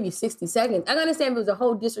only give you 60 seconds. I understand if it was a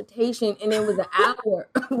whole dissertation and it was an hour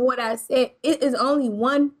of what I said. It is only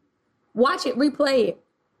one. Watch it, replay it.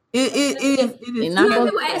 It is. You know,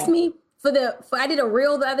 people ask me I did a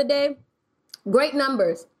reel the other day. Great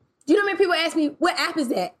numbers. Do you know how many people ask me, what app is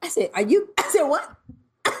that? I said, what?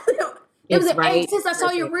 It was hey, since I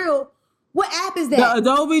saw your reel, what app is that? The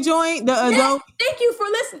Adobe joint? Adobe. Thank you for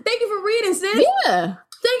listening. Thank you for reading, sis. Yeah.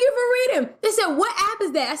 Thank you for reading. They said, what app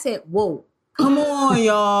is that? I said, whoa. Come on,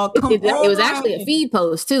 y'all. It was actually a feed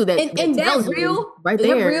post too. That reel right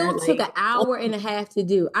there. That reel took an hour and a half to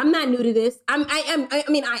do. I'm not new to this. I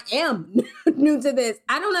am new to this.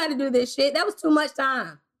 I don't know how to do this shit. That was too much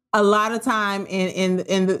time. A lot of time in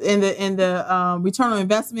the return on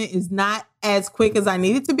investment is not as quick as I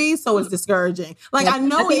need it to be, so it's discouraging. Like, I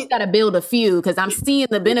know you got to build a few because I'm seeing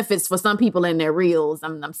the benefits for some people in their reels.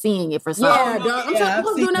 I'm seeing it for some. Yeah, dog. I'm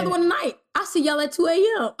supposed to do another one tonight. I'll see y'all at 2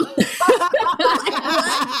 a.m.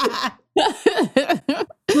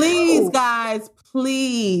 Please, guys,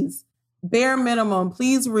 please, bare minimum,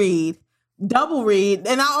 please read, double read.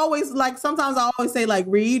 And I always sometimes I always say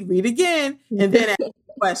read again, and then ask the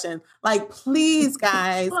question. Please,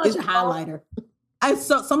 guys, it's a highlighter.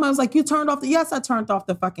 Sometimes you turned off I turned off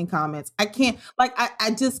the fucking comments. I can't,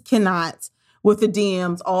 I just cannot with the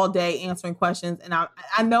DMs all day answering questions. And I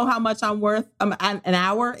know how much I'm worth an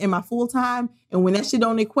hour in my full time. And when that shit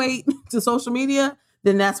don't equate to social media,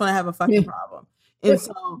 then that's when I have a fucking problem. And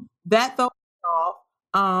so that throws me off.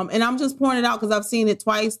 And I'm just pointing it out because I've seen it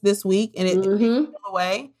twice this week, and it blew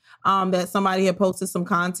away that somebody had posted some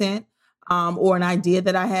content or an idea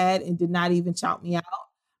that I had and did not even shout me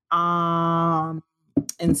out.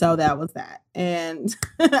 And so that was that. And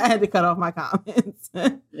I had to cut off my comments.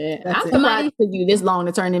 Yeah. I'm surprised for you this long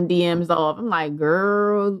to turn them DMs off. I'm like,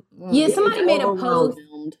 girl. Yeah, somebody made a post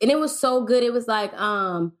and it was so good. It was like,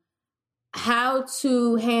 how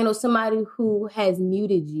to handle somebody who has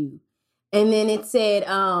muted you. And then it said,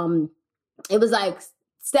 it was like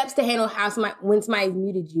steps to handle when somebody's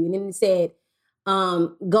muted you. And then it said,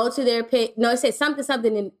 go to their page. No, it said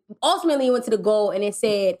something. And ultimately it went to the goal and it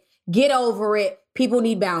said, get over it. People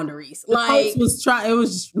need boundaries. It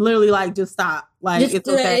was literally just stop. It's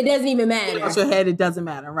okay. It doesn't even matter. Get out your head, it doesn't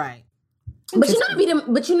matter, right? But you know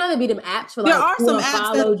there be them apps for there are some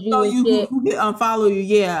apps that show you who unfollow you.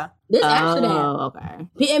 Yeah, there's apps for that.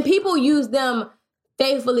 Okay. And people use them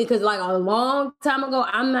faithfully because a long time ago,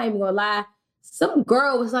 I'm not even gonna lie, some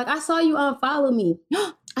girl was like, "I saw you unfollow me."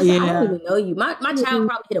 I said, "I don't even know you." My child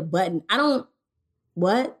probably hit a button. I don't.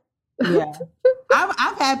 What? Yeah,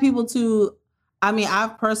 I've had people to. I mean,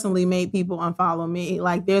 I've personally made people unfollow me.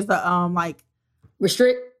 There's a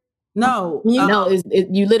restrict. No,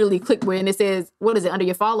 you literally click where and it says, what is it, under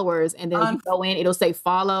your followers, and then if you go in, it'll say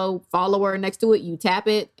follower next to it. You tap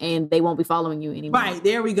it, and they won't be following you anymore. Right,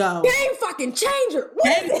 there we go. Game fucking changer.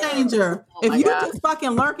 Game changer. If you just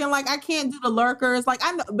fucking lurking, I can't do the lurkers.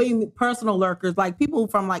 I know being personal lurkers, people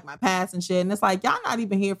from my past and shit. And it's y'all not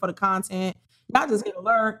even here for the content. Y'all just here to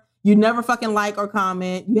lurk. You never fucking like or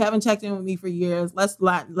comment. You haven't checked in with me for years. Let's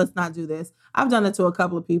not do this. I've done it to a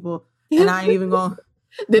couple of people, and I ain't even going.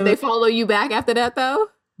 Did they follow you back after that though?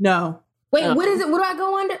 No. Wait, what is it? What do I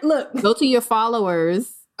go under? Look. Go to your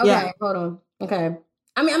followers. Okay, hold on. Okay.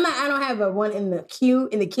 I mean, I don't have a one in the queue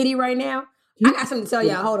in the kitty right now. I got something to tell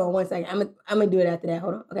y'all. Hold on 1 second. I'm gonna do it after that.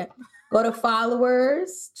 Hold on. Okay. Go to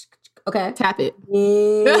followers. Okay. Tap it.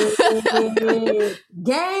 Game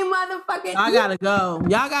motherfucking. I gotta go.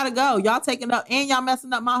 Y'all gotta go. Y'all taking up and y'all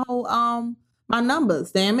messing up my whole my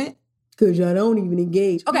numbers. Damn it. Because y'all don't even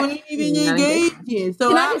engage. Okay. You don't even engage.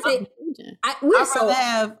 So I'd rather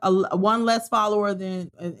have one less follower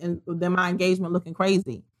than my engagement looking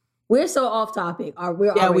crazy. We're so off topic.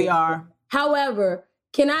 We are. However,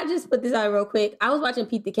 can I just put this out real quick? I was watching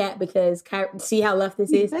Pete the Cat because see how left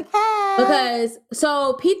this is? The cat. Because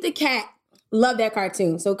so Pete the Cat loved that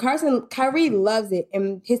cartoon. So Kyrie loves it.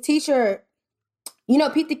 And his teacher,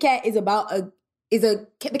 Pete the Cat the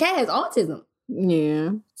cat has autism.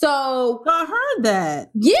 Yeah. So I heard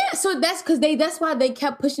that. Yeah, so that's why they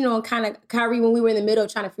kept pushing on kind of Kyrie when we were in the middle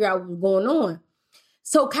trying to figure out what was going on.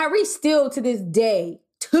 So Kyrie still to this day,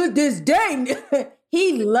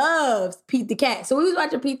 he loves Pete the Cat. So we was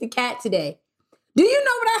watching Pete the Cat today. Do you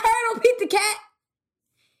know what I heard on Pete the Cat?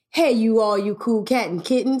 Hey, you cool cat and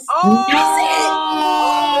kittens. Oh!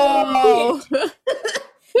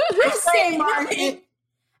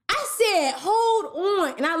 I said, hold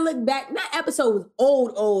on. And I looked back. That episode was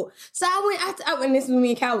old. So I went, and this was me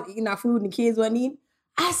and Cal was eating our food and the kids wasn't eating.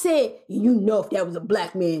 I said, if that was a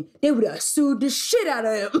black man, they would have sued the shit out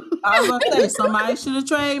of him. I was going to say, somebody should have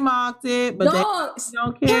trademarked it, but they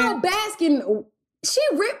don't care. Carol Baskin, she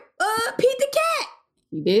ripped Pete the Cat.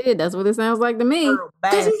 He did. That's what it sounds like to me.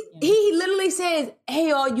 Because he literally says,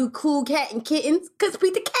 hey, all you cool cat and kittens, because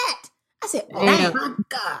Pete the Cat. I said, oh my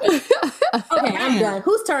God. Okay, I'm done.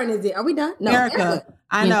 Whose turn is it? Are we done? No, Erica.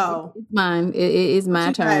 I know. It's mine. It is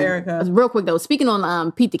my turn. Erica. Real quick though, speaking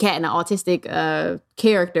on Pete the Cat and the autistic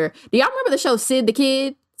character, do y'all remember the show Sid the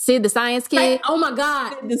Kid? Sid the Science Kid? Hey, oh my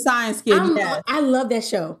God. Sid the Science Kid, yes. I love that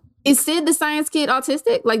show. Is Sid the Science Kid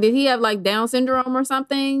autistic? Did he have Down syndrome or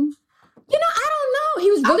something? I don't know.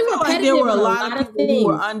 He was really repetitive. There were a lot of people who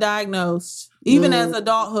were undiagnosed. Even as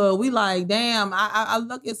adulthood, we damn, I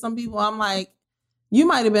look at some people, I'm like, you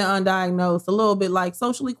might have been undiagnosed, a little bit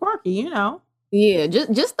socially quirky, Yeah,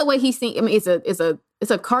 just the way he seems. I mean,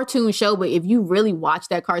 it's a cartoon show, but if you really watch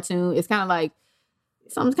that cartoon, it's kind of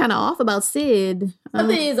something's kind of off about Sid.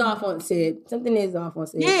 Something is off on Sid.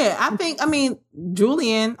 Yeah, I mean,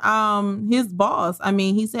 Julian, his boss,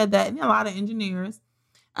 he said that, and a lot of engineers,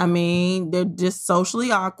 I mean, they're just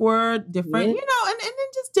socially awkward, different, you know, and then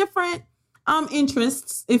just different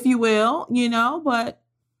interests, if you will, you know, but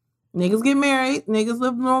niggas get married, niggas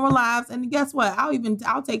live normal lives. And guess what?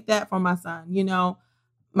 I'll take that for my son. You know,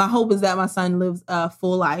 my hope is that my son lives a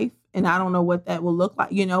full life, and I don't know what that will look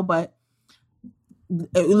like, you know, but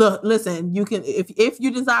look, listen, you can, if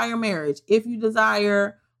you desire marriage, if you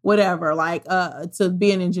desire whatever, like, to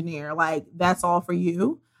be an engineer, like that's all for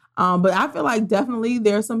you. But I feel like definitely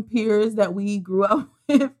there's some peers that we grew up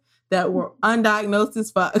with that were undiagnosed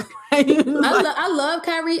as fuck. Right? I love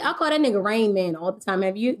Kyrie. I call that nigga Rain Man all the time.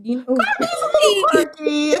 You know? Kyrie's a little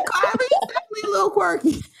quirky. Kyrie's definitely a little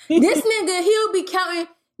quirky. This nigga, he'll be counting.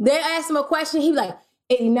 They ask him a question, he be like,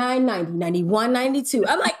 89, 90, 91, 92.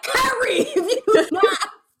 I'm like, Kyrie, if you not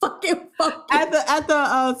fucking at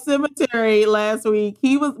the cemetery last week,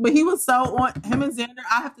 he was so on. Him and Xander,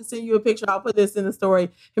 I have to send you a picture. I'll put this in the story.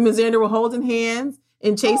 Him and Xander were holding hands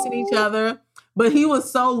and chasing each other, but he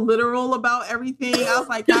was so literal about everything. I was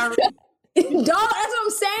like, Kyrie, dog, that's what I'm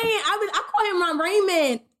saying. I call him my Rain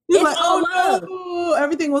Man. He's like, oh no,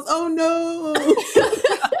 everything was oh no.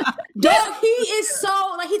 Dog, he is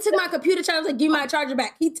so like, he took my computer charger, like, give me my charger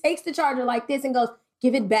back. He takes the charger like this and goes,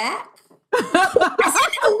 give it back. I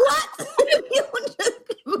said, what?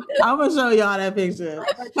 I'm gonna show y'all that picture.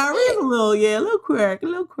 Kyrie's a little quirk.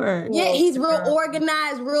 Yeah, he's real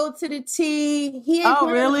organized, real to the T. He ain't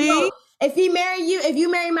really? If you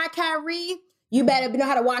marry my Kyrie, you better know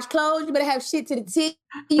how to wash clothes. You better have shit to the T.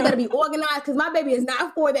 You better be organized, because my baby is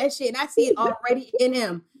not for that shit, and I see it already in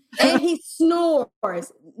him. And he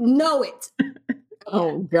snores. Know it.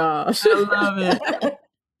 Oh gosh, I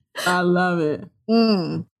love it.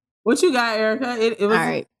 What you got, Erica? It was, all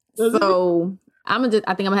right. So I think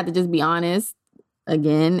I'm gonna have to just be honest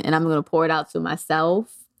again, and I'm gonna pour it out to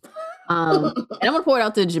myself. And I'm gonna pour it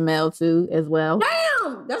out to Jamel too, as well.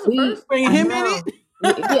 Damn, that's the first. Bringing him in it.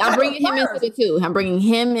 Yeah, I'm bringing him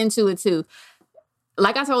into it too.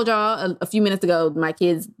 Like I told y'all a few minutes ago, my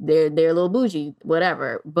kids, they're a little bougie,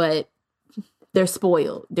 whatever, but they're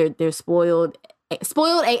spoiled. They're spoiled.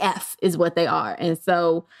 Spoiled AF is what they are. And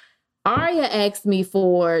so Aria asked me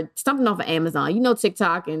for something off of Amazon. You know,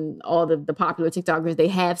 TikTok and all the popular TikTokers, they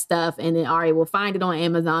have stuff, and then Aria will find it on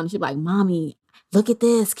Amazon. She'll be like, Mommy, look at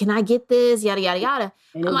this. Can I get this? Yada, yada, yada.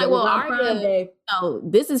 And I'm like, well, Aria,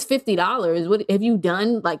 this is $50. What have you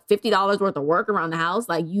done? Like $50 worth of work around the house?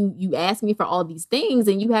 Like you asked me for all these things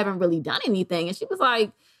and you haven't really done anything. And she was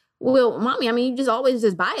like, well, Mommy, I mean, you just always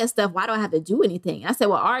just buy us stuff. Why do I have to do anything? And I said,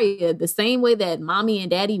 well, Aria, the same way that Mommy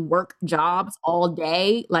and Daddy work jobs all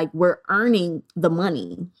day, like we're earning the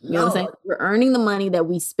money. You know what I'm saying? We're earning the money that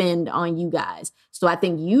we spend on you guys. So I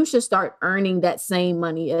think you should start earning that same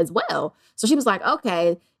money as well. So she was like,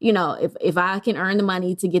 okay, you know, if I can earn the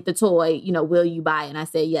money to get the toy, you know, will you buy it? And I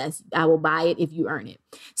said, yes, I will buy it if you earn it.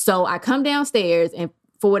 So I come downstairs, and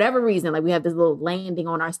for whatever reason, like we have this little landing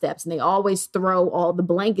on our steps, and they always throw all the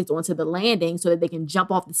blankets onto the landing so that they can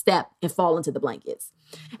jump off the step and fall into the blankets.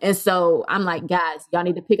 And so I'm like, guys, y'all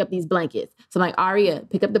need to pick up these blankets. So I'm like, Aria,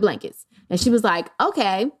 pick up the blankets. And she was like,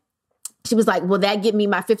 okay. She was like, will that get me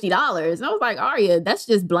my $50? And I was like, Aria, that's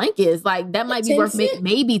just blankets. Like that might be worth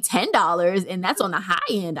maybe $10. And that's on the high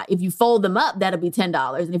end. If you fold them up, that'll be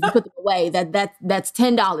 $10. And if you put them away, that's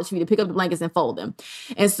 $10 for you to pick up the blankets and fold them.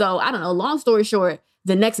 And so I don't know, long story short,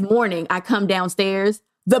 the next morning I come downstairs,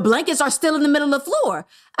 the blankets are still in the middle of the floor.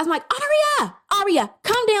 I was like, Aria,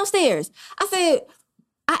 come downstairs. I said,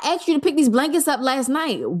 I asked you to pick these blankets up last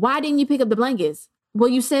night. Why didn't you pick up the blankets? Well,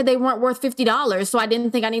 you said they weren't worth $50, so I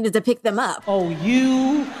didn't think I needed to pick them up. Oh,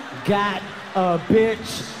 you got a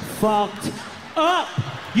bitch fucked up.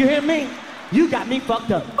 You hear me? You got me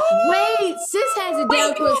fucked up. Wait, sis has it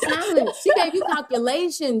down to a science. She gave you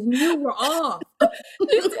calculations and you were off.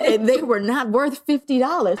 They were not worth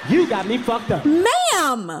 $50. You got me fucked up.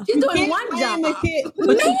 Ma'am! She's doing one job. Ma'am!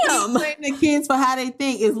 Blame the kids for how they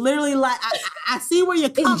think. It's literally like, I see where you're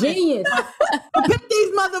coming. It's genius. Pick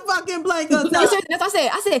these motherfucking blankets up. That's what I said.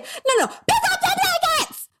 I said, no, pick up the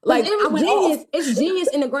blankets! Like, it was genius. It's genius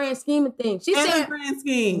in the grand scheme of things. She said, grand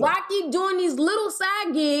scheme. Rocky doing these little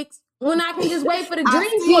side gigs when I can just wait for the dream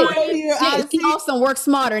kid. She also work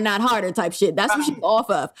smarter, not harder type shit. That's what she's off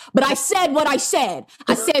of. But I said what I said.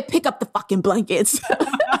 I said pick up the fucking blankets.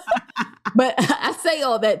 But I say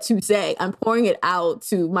all that to say I'm pouring it out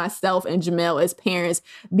to myself and Jamel as parents,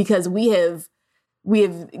 because we have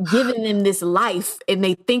given them this life and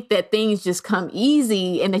they think that things just come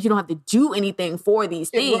easy and that you don't have to do anything for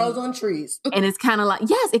these things. It grows on trees. And it's kind of like,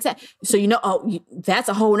 yes, exactly. So, you know, that's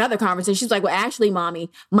a whole nother conversation. She's like, well, actually,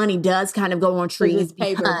 Mommy, money does kind of go on trees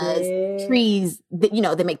because trees, you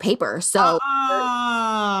know, they make paper. So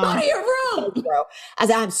Go to your room. Bro. I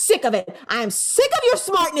said, I'm sick of it. I am sick of your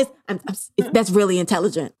smartness. That's really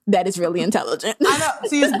intelligent. That is really intelligent. I know.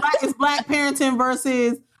 See, it's black parenting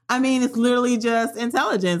versus, I mean, it's literally just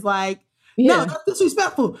intelligence. Like, no, that's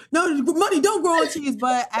disrespectful. No, money don't grow on trees.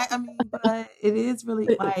 But but it is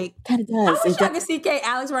really like kind of does. I wish I could see Kate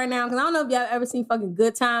Alex right now because I don't know if y'all ever seen fucking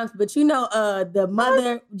Good Times, but you know, the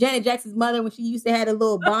mother, Janet Jackson's mother, when she used to have a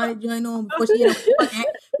little bonnet joint on before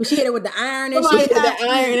she hit her with the iron and shit. With the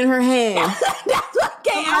iron in her hand. That's what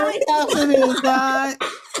Kate Alex is, God.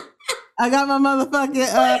 I got my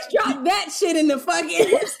motherfucking drop that shit in the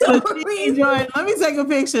fucking story. Let me take a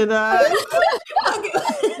picture, dog.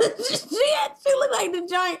 she looked like the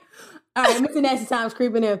joint. All right, Mr. Nasty Time's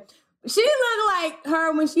creeping in. She looked like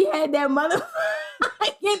her when she had that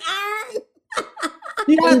motherfucking iron.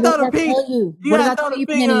 You gotta throw the pink. You gotta throw the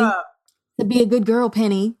finger up. To be a good girl,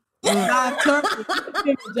 Penny. Jive turkey.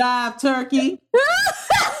 Jive turkey.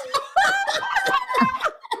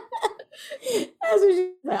 That's what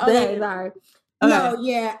she said. Okay, sorry. Okay. No,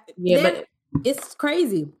 yeah, but it's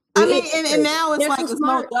crazy. I mean, and now it's like it's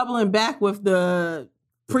no doubling back with the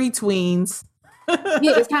pre-tweens.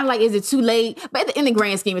 Yeah, it's kind of like, is it too late? But in the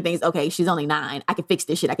grand scheme of things, okay, she's only 9. I can fix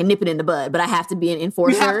this shit. I can nip it in the bud, but I have to be an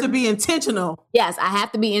enforcer. You have to be intentional. Yes, I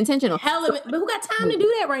have to be intentional. Hell of it, but who got time to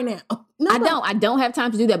do that right now? Nobody. I don't have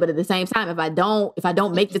time to do that. But at the same time, if I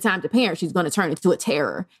don't make the time to parent, she's going to turn into a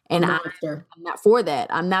terror. And I'm not for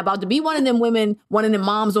that. I'm not about to be one of them women, one of them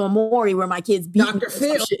moms on Maury where my kids beat Dr.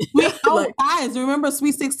 Phil. Guys, remember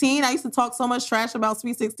Sweet 16? I used to talk so much trash about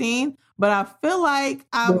Sweet 16, but I feel like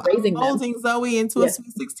I'm molding Zoe into a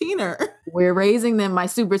Sweet 16er. We're raising them, my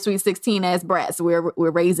super sweet 16 ass brats. We're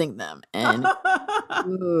raising them. And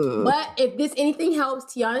but if this anything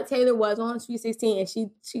helps, Tiana Taylor was on Sweet 16 and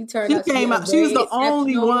she turned out. She was the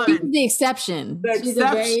only one. She's the exception. She's a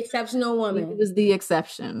very exceptional woman. She was the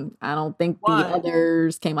exception. I don't think the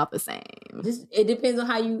others came out the same. It depends on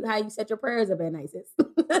how you set your prayers up at night, sis.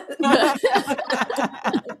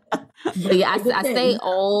 But yeah, I say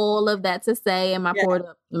all of that to say in my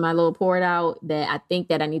little poured out that I think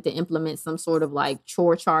that I need to implement some sort of like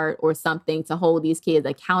chore chart or something to hold these kids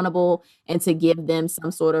accountable and to give them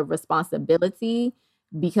some sort of responsibility.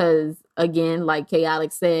 Because again, like Kay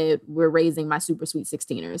Alex said, we're raising my super sweet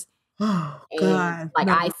 16ers. Oh, God.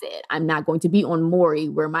 I said, I'm not going to be on Maury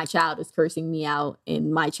where my child is cursing me out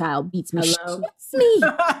and my child beats me. It's me.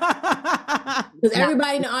 Because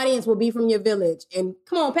everybody in the audience will be from your village. And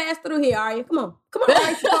come on, pass through here, Arya. Come on,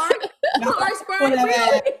 Arya Spark. Come on, Arya Spark.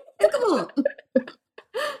 Come on.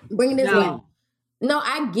 Bring this in. No,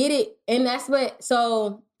 I get it. And that's what,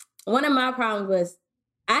 so one of my problems was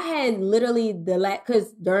I had literally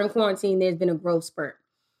because during quarantine, there's been a growth spurt.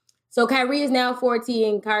 So Kyrie is now 4T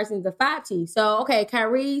and Carson's a 5T. So, okay,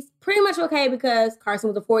 Kyrie's pretty much okay because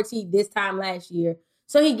Carson was a 4T this time last year.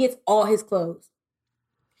 So he gets all his clothes.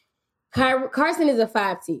 Carson is a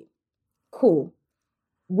 5T. Cool.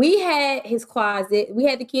 We had his closet. We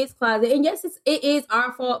had the kids' closet. And yes, it is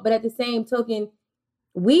our fault. But at the same token,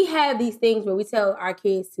 we have these things where we tell our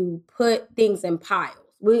kids to put things in piles.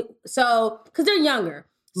 Because they're younger.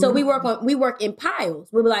 So we work in piles.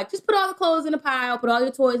 We'll be like, just put all the clothes in a pile, put all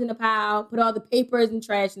your toys in a pile, put all the papers and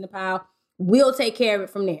trash in the pile. We'll take care of it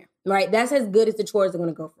from there, right? That's as good as the chores are going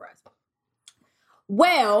to go for us.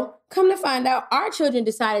 Well, come to find out, our children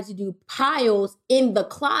decided to do piles in the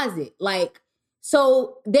closet.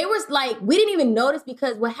 So they was like, we didn't even notice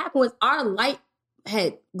because what happened was our light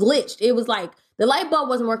had glitched. It was like the light bulb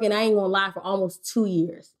wasn't working. I ain't going to lie, for almost 2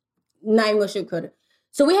 years. Not even going to sugarcoat it.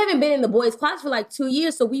 So we haven't been in the boys' closet for like 2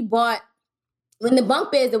 years. So we bought, when the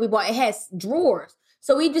bunk beds that we bought, it has drawers.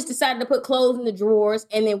 So we just decided to put clothes in the drawers.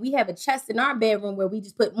 And then we have a chest in our bedroom where we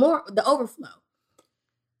just put more, the overflow.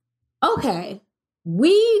 Okay.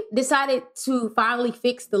 We decided to finally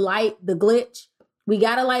fix the glitch. We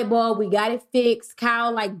got a light bulb. We got it fixed.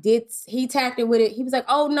 Kyle he tapped it with it. He was like,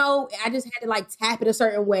 oh no, I just had to tap it a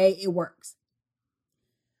certain way. It works.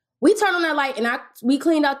 We turned on that light and we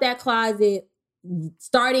cleaned out that closet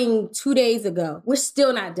starting 2 days ago. We're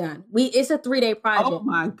still not done. It's a 3-day project. Oh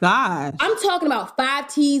my God. I'm talking about 5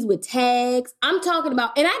 T's with tags. I'm talking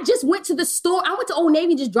about, and I just went to the store. I went to Old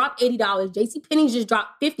Navy, just dropped $80. JCPenney's just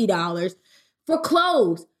dropped $50 for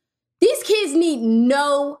clothes. These kids need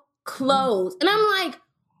no clothes. And I'm like,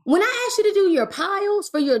 when I asked you to do your piles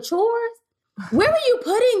for your chores, where were you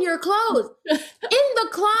putting your clothes? In the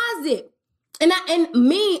closet. And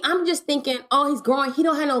I'm just thinking, oh, he's growing. He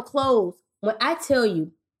don't have no clothes. When I tell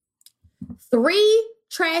you, 3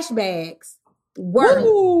 trash bags worth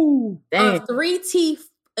of 3T,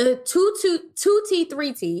 2T,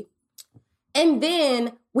 3T, and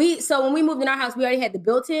then So when we moved in our house, we already had the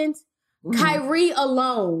built-ins. Kyrie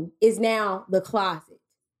alone is now the closet.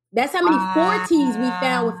 That's how many 40s we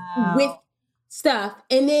found with stuff.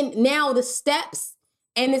 And then now the steps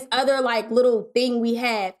and this other like little thing we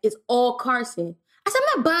have is all Carson. I said,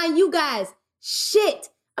 I'm not buying you guys shit.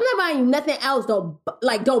 I'm not buying you nothing else. Don't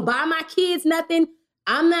buy my kids nothing.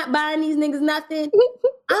 I'm not buying these niggas nothing.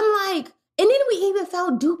 I'm like, and then we even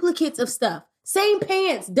found duplicates of stuff. Same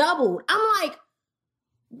pants, doubled. I'm like,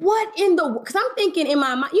 what in the... Because I'm thinking in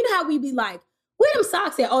my mind, you know how we be like, where them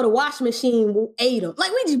socks at? Oh, the washing machine ate them.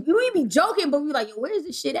 Like, we be joking, but we be like, yo, where's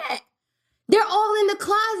this shit at? They're all in the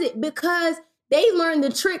closet because they learned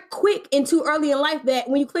the trick quick and too early in life that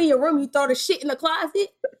when you clean your room, you throw the shit in the closet.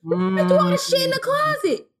 You throw all the shit in the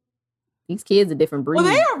closet. These kids are different breeds.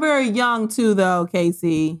 Well, they are very young too, though,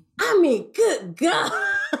 Casey. I mean, good God.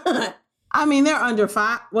 I mean, they're under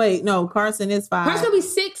 5. Wait, no, Carson is 5. Carson's gonna be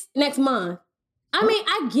 6 next month. I mean,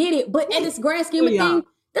 I get it, but in this grand scheme of things,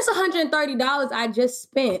 that's $130 I just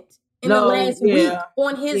spent in the last week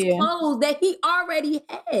on his clothes that he already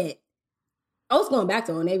had. I was going back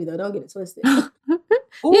to Old Navy though. Don't get it twisted.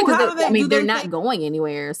 Ooh, they're not going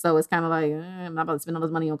anywhere, so it's kind of like I'm not about to spend all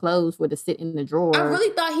this money on clothes for it to sit in the drawer. I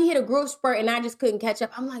really thought he hit a growth spurt, and I just couldn't catch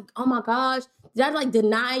up. I'm like, oh my gosh, did I like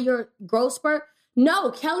deny your growth spurt?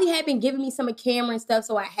 No, Kelly had been giving me some of Cameron stuff,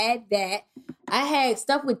 so I had that. I had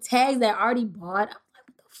stuff with tags that I already bought. I'm like,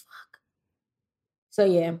 what the fuck? So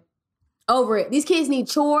yeah, over it. These kids need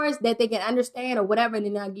chores that they can understand or whatever, and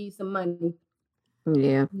then I'll give you some money.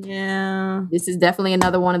 Yeah. This is definitely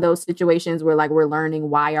another one of those situations where like we're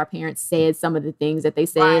learning why our parents said some of the things that they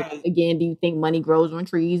said. Right. Again, do you think money grows on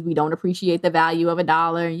trees? We don't appreciate the value of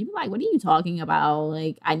 $1. And you be like, what are you talking about?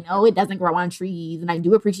 Like, I know it doesn't grow on trees and I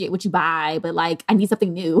do appreciate what you buy, but like I need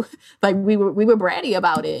something new. Like we were bratty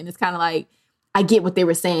about it. And it's kind of like, I get what they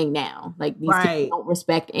were saying now. Like these kids don't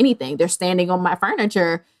respect anything. They're standing on my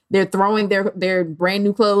furniture. They're throwing their brand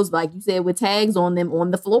new clothes, like you said, with tags on them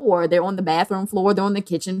on the floor. They're on the bathroom floor. They're on the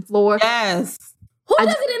kitchen floor. Yes. Who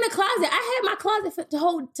does it in the closet? I had my closet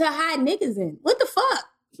to hide niggas in. What the fuck?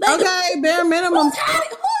 Like, okay, bare minimum.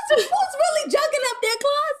 Who's really jugging up their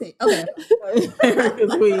closet?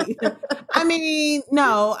 Okay. I mean,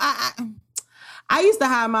 no, I used to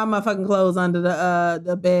hide my motherfucking clothes under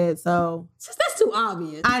the bed, so that's too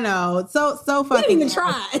obvious. I know, so fucking. You didn't even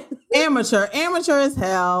try. Amateur as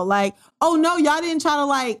hell. Like, oh no, y'all didn't try to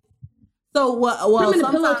like. So what? Well, put them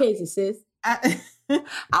in the pillowcases, sis. I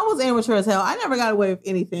was amateur as hell. I never got away with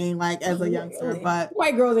anything like as a youngster, but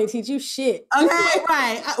white girls ain't teach you shit. Okay,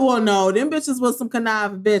 right. Well, no, them bitches was some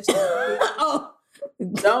conniving bitches. Oh,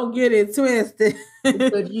 don't get it twisted.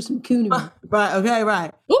 You some coonie. Right. Okay.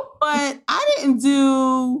 Right. But I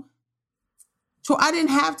didn't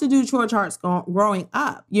have to do chore charts growing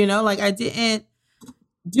up. You know, like I didn't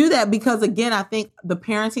do that because again, I think the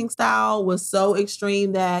parenting style was so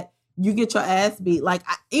extreme that you get your ass beat. Like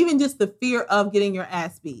even just the fear of getting your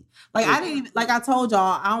ass beat. Like I didn't even, like I told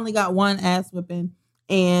y'all, I only got one ass whipping,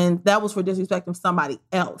 and that was for disrespecting somebody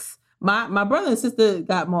else. My brother and sister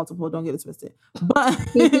got multiple. Don't get it twisted. But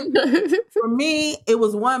for me, it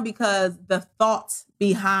was one because the thoughts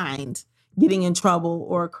behind getting in trouble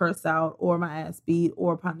or cursed out or my ass beat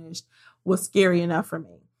or punished was scary enough for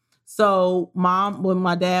me. So when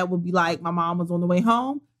my dad would be like, my mom was on the way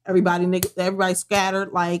home, everybody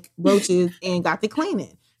scattered like roaches and got to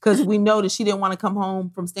cleaning. Because we know that she didn't want to come home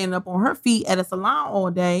from standing up on her feet at a salon all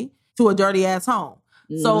day to a dirty ass home.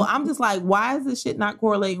 Mm-hmm. So I'm just like, why is this shit not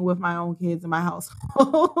correlating with my own kids in my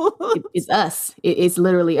household? It's us. It's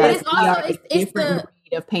literally us. It's also, we are a different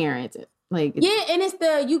breed of parents. Like and it's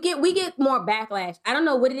we get more backlash. I don't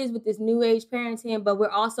know what it is with this new age parenting, but we're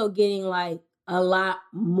also getting like a lot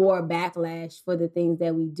more backlash for the things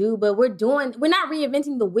that we do. But we're not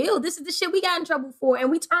reinventing the wheel. This is the shit we got in trouble for, and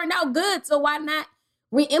we turned out good. So why not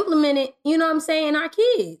re-implement it? You know what I'm saying? Our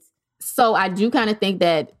kids. So I do kind of think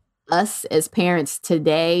that us as parents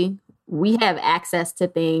today, we have access to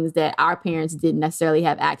things that our parents didn't necessarily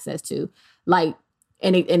have access to. Like,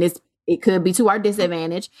 it could be to our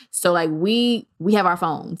disadvantage. So like we have our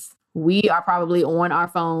phones. We are probably on our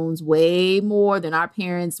phones way more than our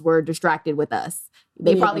parents were distracted with us.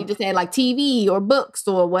 They probably just had like TV or books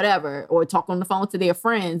or whatever, or talk on the phone to their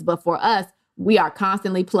friends. But for us, we are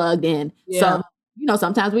constantly plugged in. Yeah. So, you know,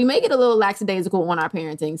 sometimes we may get a little lackadaisical on our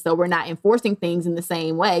parenting. So we're not enforcing things in the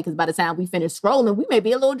same way. Because by the time we finish scrolling, we may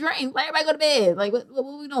be a little drained. Like, everybody go to bed. Like, what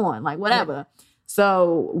are we doing? Like, whatever. Yeah.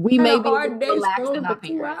 So we may be relaxed in our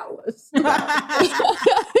parents.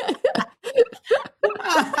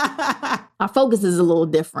 Our focus is a little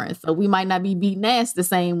different, so we might not be beating ass the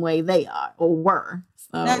same way they are or were.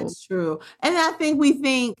 So. That's true. And I think we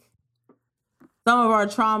think some of our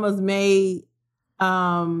traumas may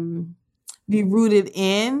be rooted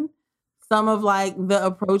in some of like the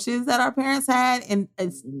approaches that our parents had. And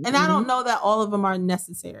I don't know that all of them are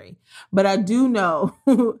necessary, but I do know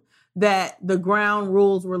that the ground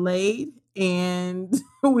rules were laid and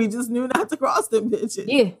we just knew not to cross them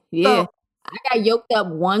bitches. Yeah. So, I got yoked up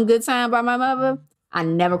one good time by my mother. I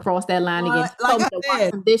never crossed that line again. She told me to wash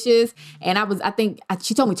some dishes, and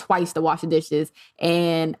she told me twice to wash the dishes.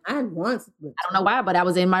 And I had once. I don't know why, but I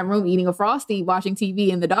was in my room eating a Frosty, watching TV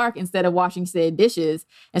in the dark instead of washing said dishes.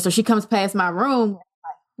 And so she comes past my room.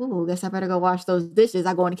 I'm like, ooh, guess I better go wash those dishes.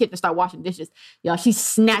 I go in the kitchen and start washing dishes. Y'all, she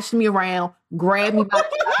snatched me around, grabbed me by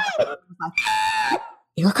the head, like,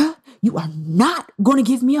 Erica, you are not going to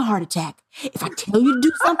give me a heart attack. If I tell you to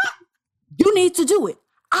do something, you need to do it.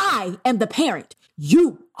 I am the parent.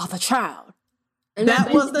 You are the child. And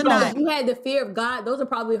that was the night. You had the fear of God. Those are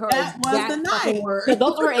probably her exact words.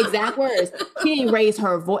 Those were her exact words. She didn't raise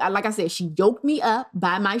her voice. Like I said, she yoked me up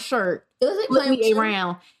by my shirt, put me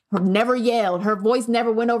around, never yelled. Her voice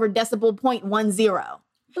never went over decibel 0.10.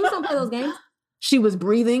 Who's gonna play those games? She was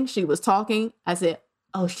breathing. She was talking. I said,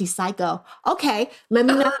 oh, she's psycho. Okay, let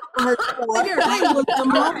me know her. That was the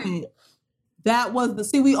moment. That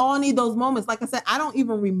was we all need those moments. Like I said, I don't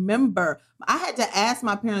even remember. I had to ask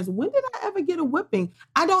my parents, when did I ever get a whipping?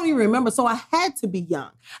 I don't even remember. So I had to be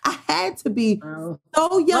young. I had to be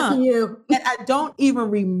so young that I don't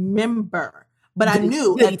even remember. But I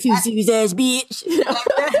knew. You two serious ass bitch.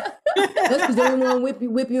 That's because they don't want to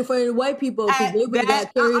whip you in front of the white people because they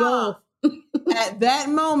got carried off. At that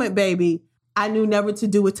moment, baby, I knew never to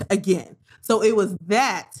do it again. So it was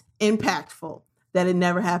that impactful that it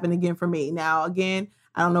never happened again for me. Now, again,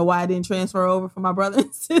 I don't know why I didn't transfer over for my brother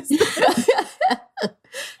and sister.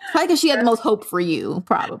 Probably because she had the most hope for you,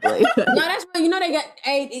 probably. No, that's right. You know, they got,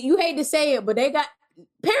 you hate to say it, but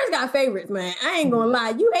parents got favorites, man. I ain't gonna lie.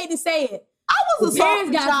 You hate to say it. I was a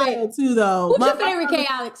soft child too, though. Who's your favorite kid,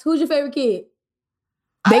 Alex? Who's your favorite kid?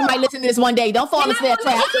 They might listen to this one day. Don't fall into that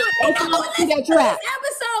trap. Don't fall into that trap.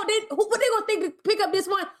 Episode, what they gonna think to pick up this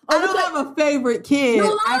one? I don't have a favorite kid. You're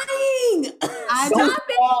lying. I don't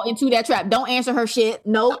fall into that trap. Don't answer her shit.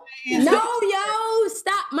 Nope. No, yo,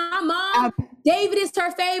 stop. My mom, David is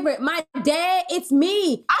her favorite. My dad, it's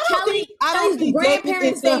me. I don't think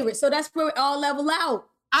grandparents' favorite. So that's where it all level out.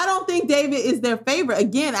 I don't think David is their favorite.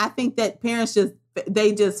 Again, I think that parents just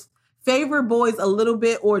favor boys a little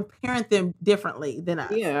bit or parent them differently than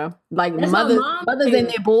us. Yeah. Like mothers and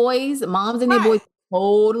their boys, moms and their boys,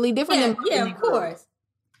 totally different. Yeah, of course.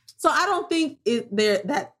 So I don't think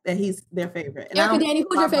that he's their favorite. And Erica, Danny,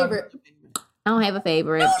 who's your favorite? I don't have a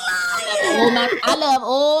favorite. I love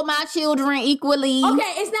all my children equally.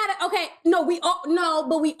 Okay, it's not no,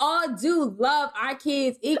 but we all do love our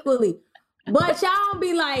kids equally. But y'all don't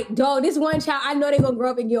be like, dog, this one child, I know they're gonna grow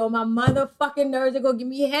up and get on my motherfucking nerves. They're gonna give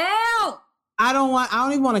me hell. I don't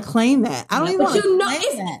even want to claim that. I don't even want to claim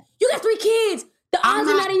that. You got 3 kids. The odds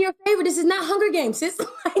are not in your favor. This is not Hunger Games. It's like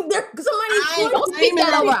somebody don't speak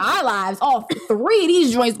that over our lives. All 3 of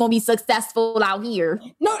these joints gonna be successful out here.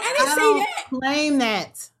 No, I didn't say that. Claim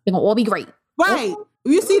that. They're gonna all be great. Right.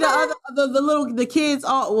 You see the kids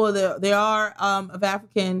they are of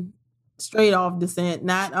African straight off descent,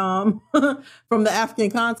 not from the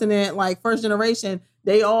African continent, like first generation.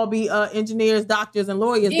 They all be engineers, doctors, and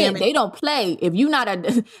lawyers. Yeah, they don't play. If you not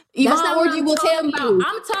that's not what you will tell you.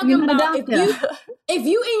 I'm talking about if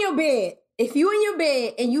you in your bed. If you in your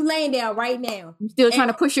bed and you laying down right now, you're still trying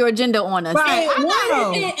to push your agenda on us. Right.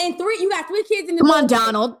 And 3, you got 3 kids in the Come on,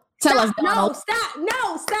 Donald. Tell us, Donald.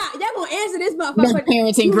 No, stop. Y'all gonna answer this motherfucker. No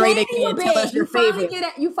parenting great again. Tell us your favorite.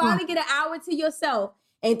 You finally get an hour to yourself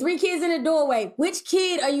and 3 kids in the doorway. Which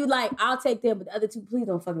kid are you like, I'll take them, but the other 2, please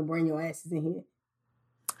don't fucking bring your asses in here.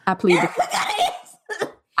 I plead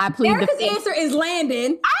Erica's answer is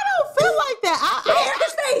Landon. I don't feel like that. Look at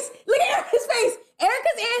Erica's face. Look at Erica's face.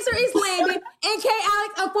 Erica's answer is Landon. And K.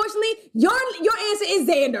 Alex, unfortunately, your answer is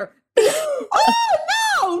Xander. Oh,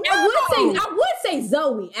 no. I would say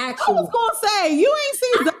Zoe, actually. I was going to say, you ain't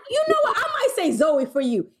seen Zoe. You know what? I might say Zoe for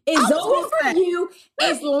you. It's Zoe for you.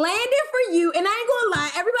 It's Landon for you. And I ain't going to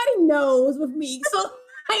lie. Everybody knows with me. So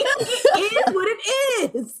it is what it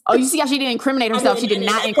is. Oh, you see how she didn't incriminate herself? She did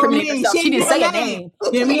not incriminate herself. She didn't say a name.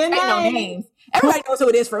 Give me a name. No names. Everybody knows who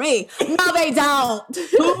it is for me. No, they don't.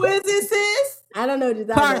 Who is it, sis? I don't know.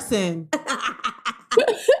 Person.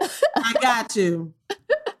 I got you.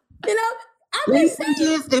 You know, I'm just saying.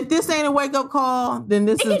 If this ain't a wake-up call, then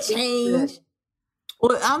this can change.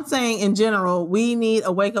 Well, I'm saying in general, we need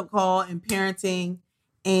a wake up call in parenting,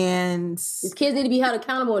 and These kids need to be held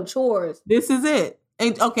accountable in chores. this is it.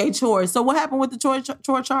 Okay, chores. So what happened with the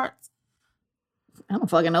chore charts? I don't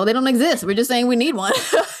fucking know. They don't exist. We're just saying we need one.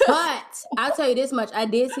 But I'll tell you this much. I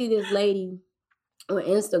did see this lady on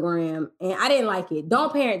Instagram, and I didn't like it.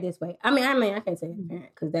 Don't parent this way. I mean, I can't say parent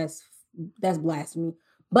because that's blasphemy.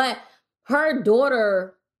 But her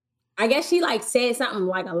daughter, I guess she like said something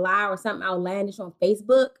like a lie or something outlandish on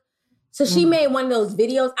Facebook. So she made one of those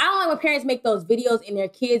videos. I don't like when parents make those videos and their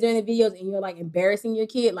kids are in the videos and you're like embarrassing your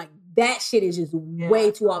kid. Like that shit is just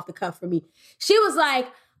way too off the cuff for me. She was like,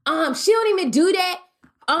 she don't even do that.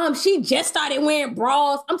 She just started wearing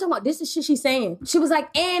bras. I'm talking about this is shit she's saying. She was like,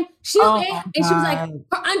 and she was like,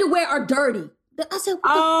 her underwear are dirty. I said,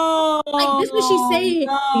 what the like this what she's saying.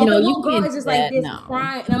 No. You know, You you girl can't is just do like that, this no.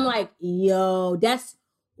 crying. And I'm like, yo, that's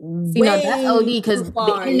That's OD because too the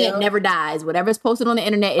far, internet yo. never dies. Whatever's posted on the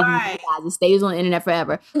internet, it never dies. It stays on the internet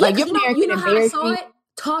forever. Yeah, Like your 'cause parents you can know how I embarrass saw you. it?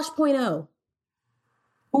 Tosh.0.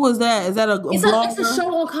 Who was that? Is that a It's blogger? a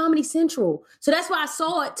show on Comedy Central. So that's why I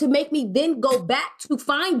saw it to make me then go back to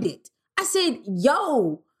find it. I said,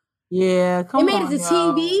 yo, Yeah, come they on. made it to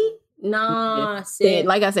yo. TV? Nah, Yeah. sis.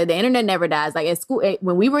 Like I said, the internet never dies. Like at school,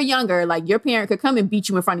 when we were younger, like your parent could come and beat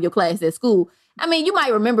you in front of your class at school. I mean, you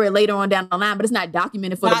might remember it later on down the line, but it's not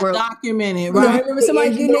documented for Not the world. documented, You know, I right? remember somebody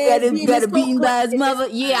getting their ass beat in got Miss it beaten Coke by his class. mother.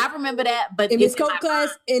 Yeah, I remember that. But In Miss it's in Coke my class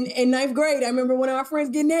in ninth grade, I remember one of our friends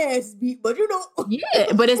getting their ass beat. But you know,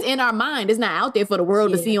 yeah, but it's in our mind. It's not out there for the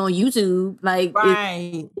world to Yeah. see on YouTube. Like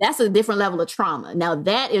Right. that's a different level of trauma. Now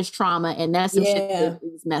that is trauma, and that's some shit Yeah. that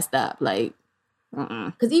is messed up. Like,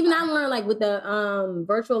 because even I learned like with the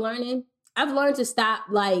virtual learning, I've learned to stop.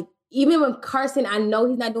 Like even when Carson, I know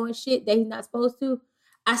he's not doing shit that he's not supposed to.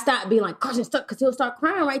 I stopped being like, Carson, stuck, because he'll start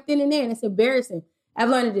crying right then and there, and it's embarrassing. I've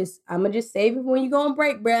learned to just, I'm going to just save it for when you go on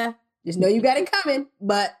break, bruh. Just know you got it coming,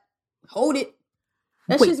 but hold it.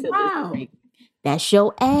 That's wait just till wild. this break. That's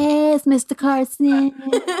your ass, Mr. Carson.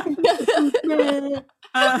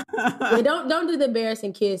 Yeah, don't do the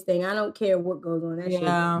embarrassing kids thing. I don't care what goes on. That shit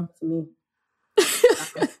Yeah. to me.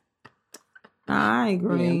 I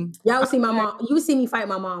agree. Y'all would see my mom. You would see me fight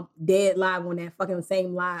my mom dead live on that fucking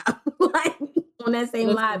same live. Like on that same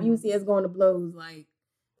live, you would see us going to blows. Like,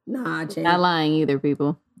 nah, change. Not lying either,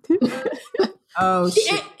 people. Oh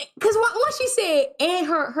shit. Because once she said, and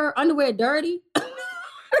her underwear dirty,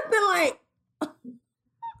 I've been like,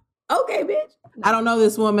 okay, bitch. I don't know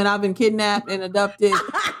this woman. I've been kidnapped and abducted. Blink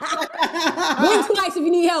twice if you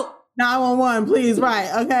need help. 911, please. Right.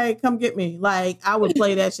 Okay. Come get me. Like, I would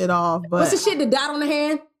play that shit off, but What's the shit, the dot on the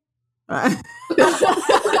hand?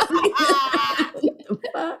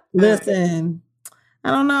 Listen,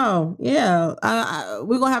 I don't know. Yeah.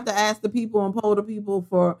 We're going to have to ask the people and poll the people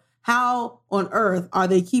for how on earth are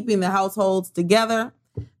they keeping the households together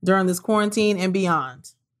during this quarantine and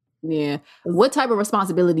beyond. Yeah. What type of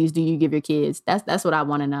responsibilities do you give your kids? That's what I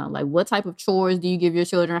want to know. Like, what type of chores do you give your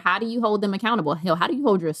children? How do you hold them accountable? Hell, how do you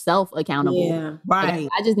hold yourself accountable? Yeah. Right.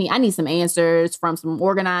 Like, I need some answers from some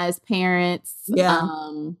organized parents. Yeah.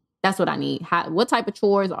 That's what I need. What type of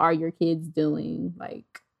chores are your kids doing? Like,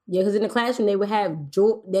 Yeah, because in the classroom they would have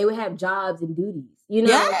jobs and duties. You know,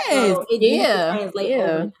 Yes. so it needs to Yeah. translate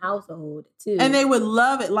over in household too. And they would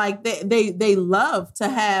love it. Like they love to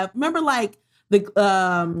have, remember like the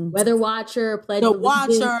weather watcher, pledge the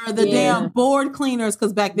allegiance. washer, the Yeah. damn board cleaners,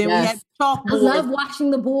 because back then we had Yes. I chalkboard. love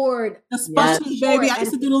watching the board. The sponges, Yes. baby. I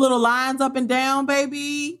used to do the little lines up and down,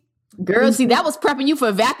 baby. girl, see, that was prepping you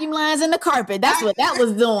for vacuum lines in the carpet. That's what that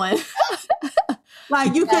was doing.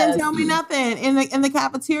 Like you couldn't Yes. tell me nothing. In the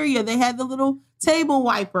cafeteria, they had the little table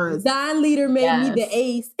wipers. Don leader made me Yes. the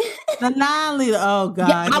ace. The 9 liter. Oh God.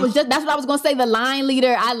 Yeah, that's what I was gonna say. The line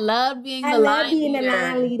leader. I love being I the love line being leader. the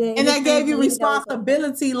line leader. And that gave you leader.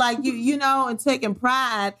 responsibility, like you know, and taking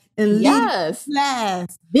pride in leading Yes.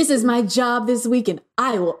 class. This is my job this week, and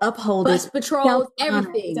I will uphold Bus it. patrols,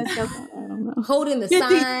 everything. I don't know. Holding the Get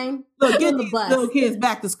these- sign. Look, on get the these bus. little kids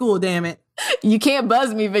back to school, damn it. You can't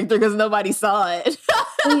buzz me, Victor, because nobody saw it.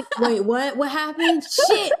 Wait, what? What happened?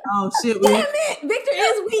 Shit. Oh shit, Damn it. Victor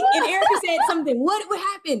is weak. And Erica said something. What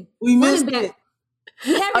happened? we missed Run it it. back.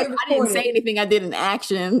 We have I it didn't recorded. say anything. I did an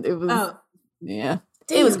action. It was Oh, yeah.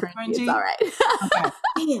 damn. It was cringy. Cringy. It's all right.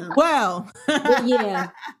 Damn. Well, But yeah.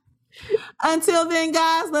 until then,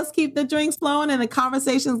 guys, let's keep the drinks flowing and the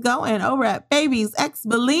conversations going over at Babies X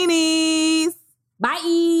Bellinis.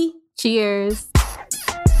 Bye. Cheers.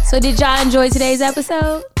 So did y'all enjoy today's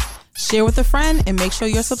episode? Share with a friend and make sure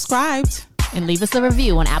you're subscribed. And leave us a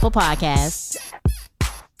review on Apple Podcasts.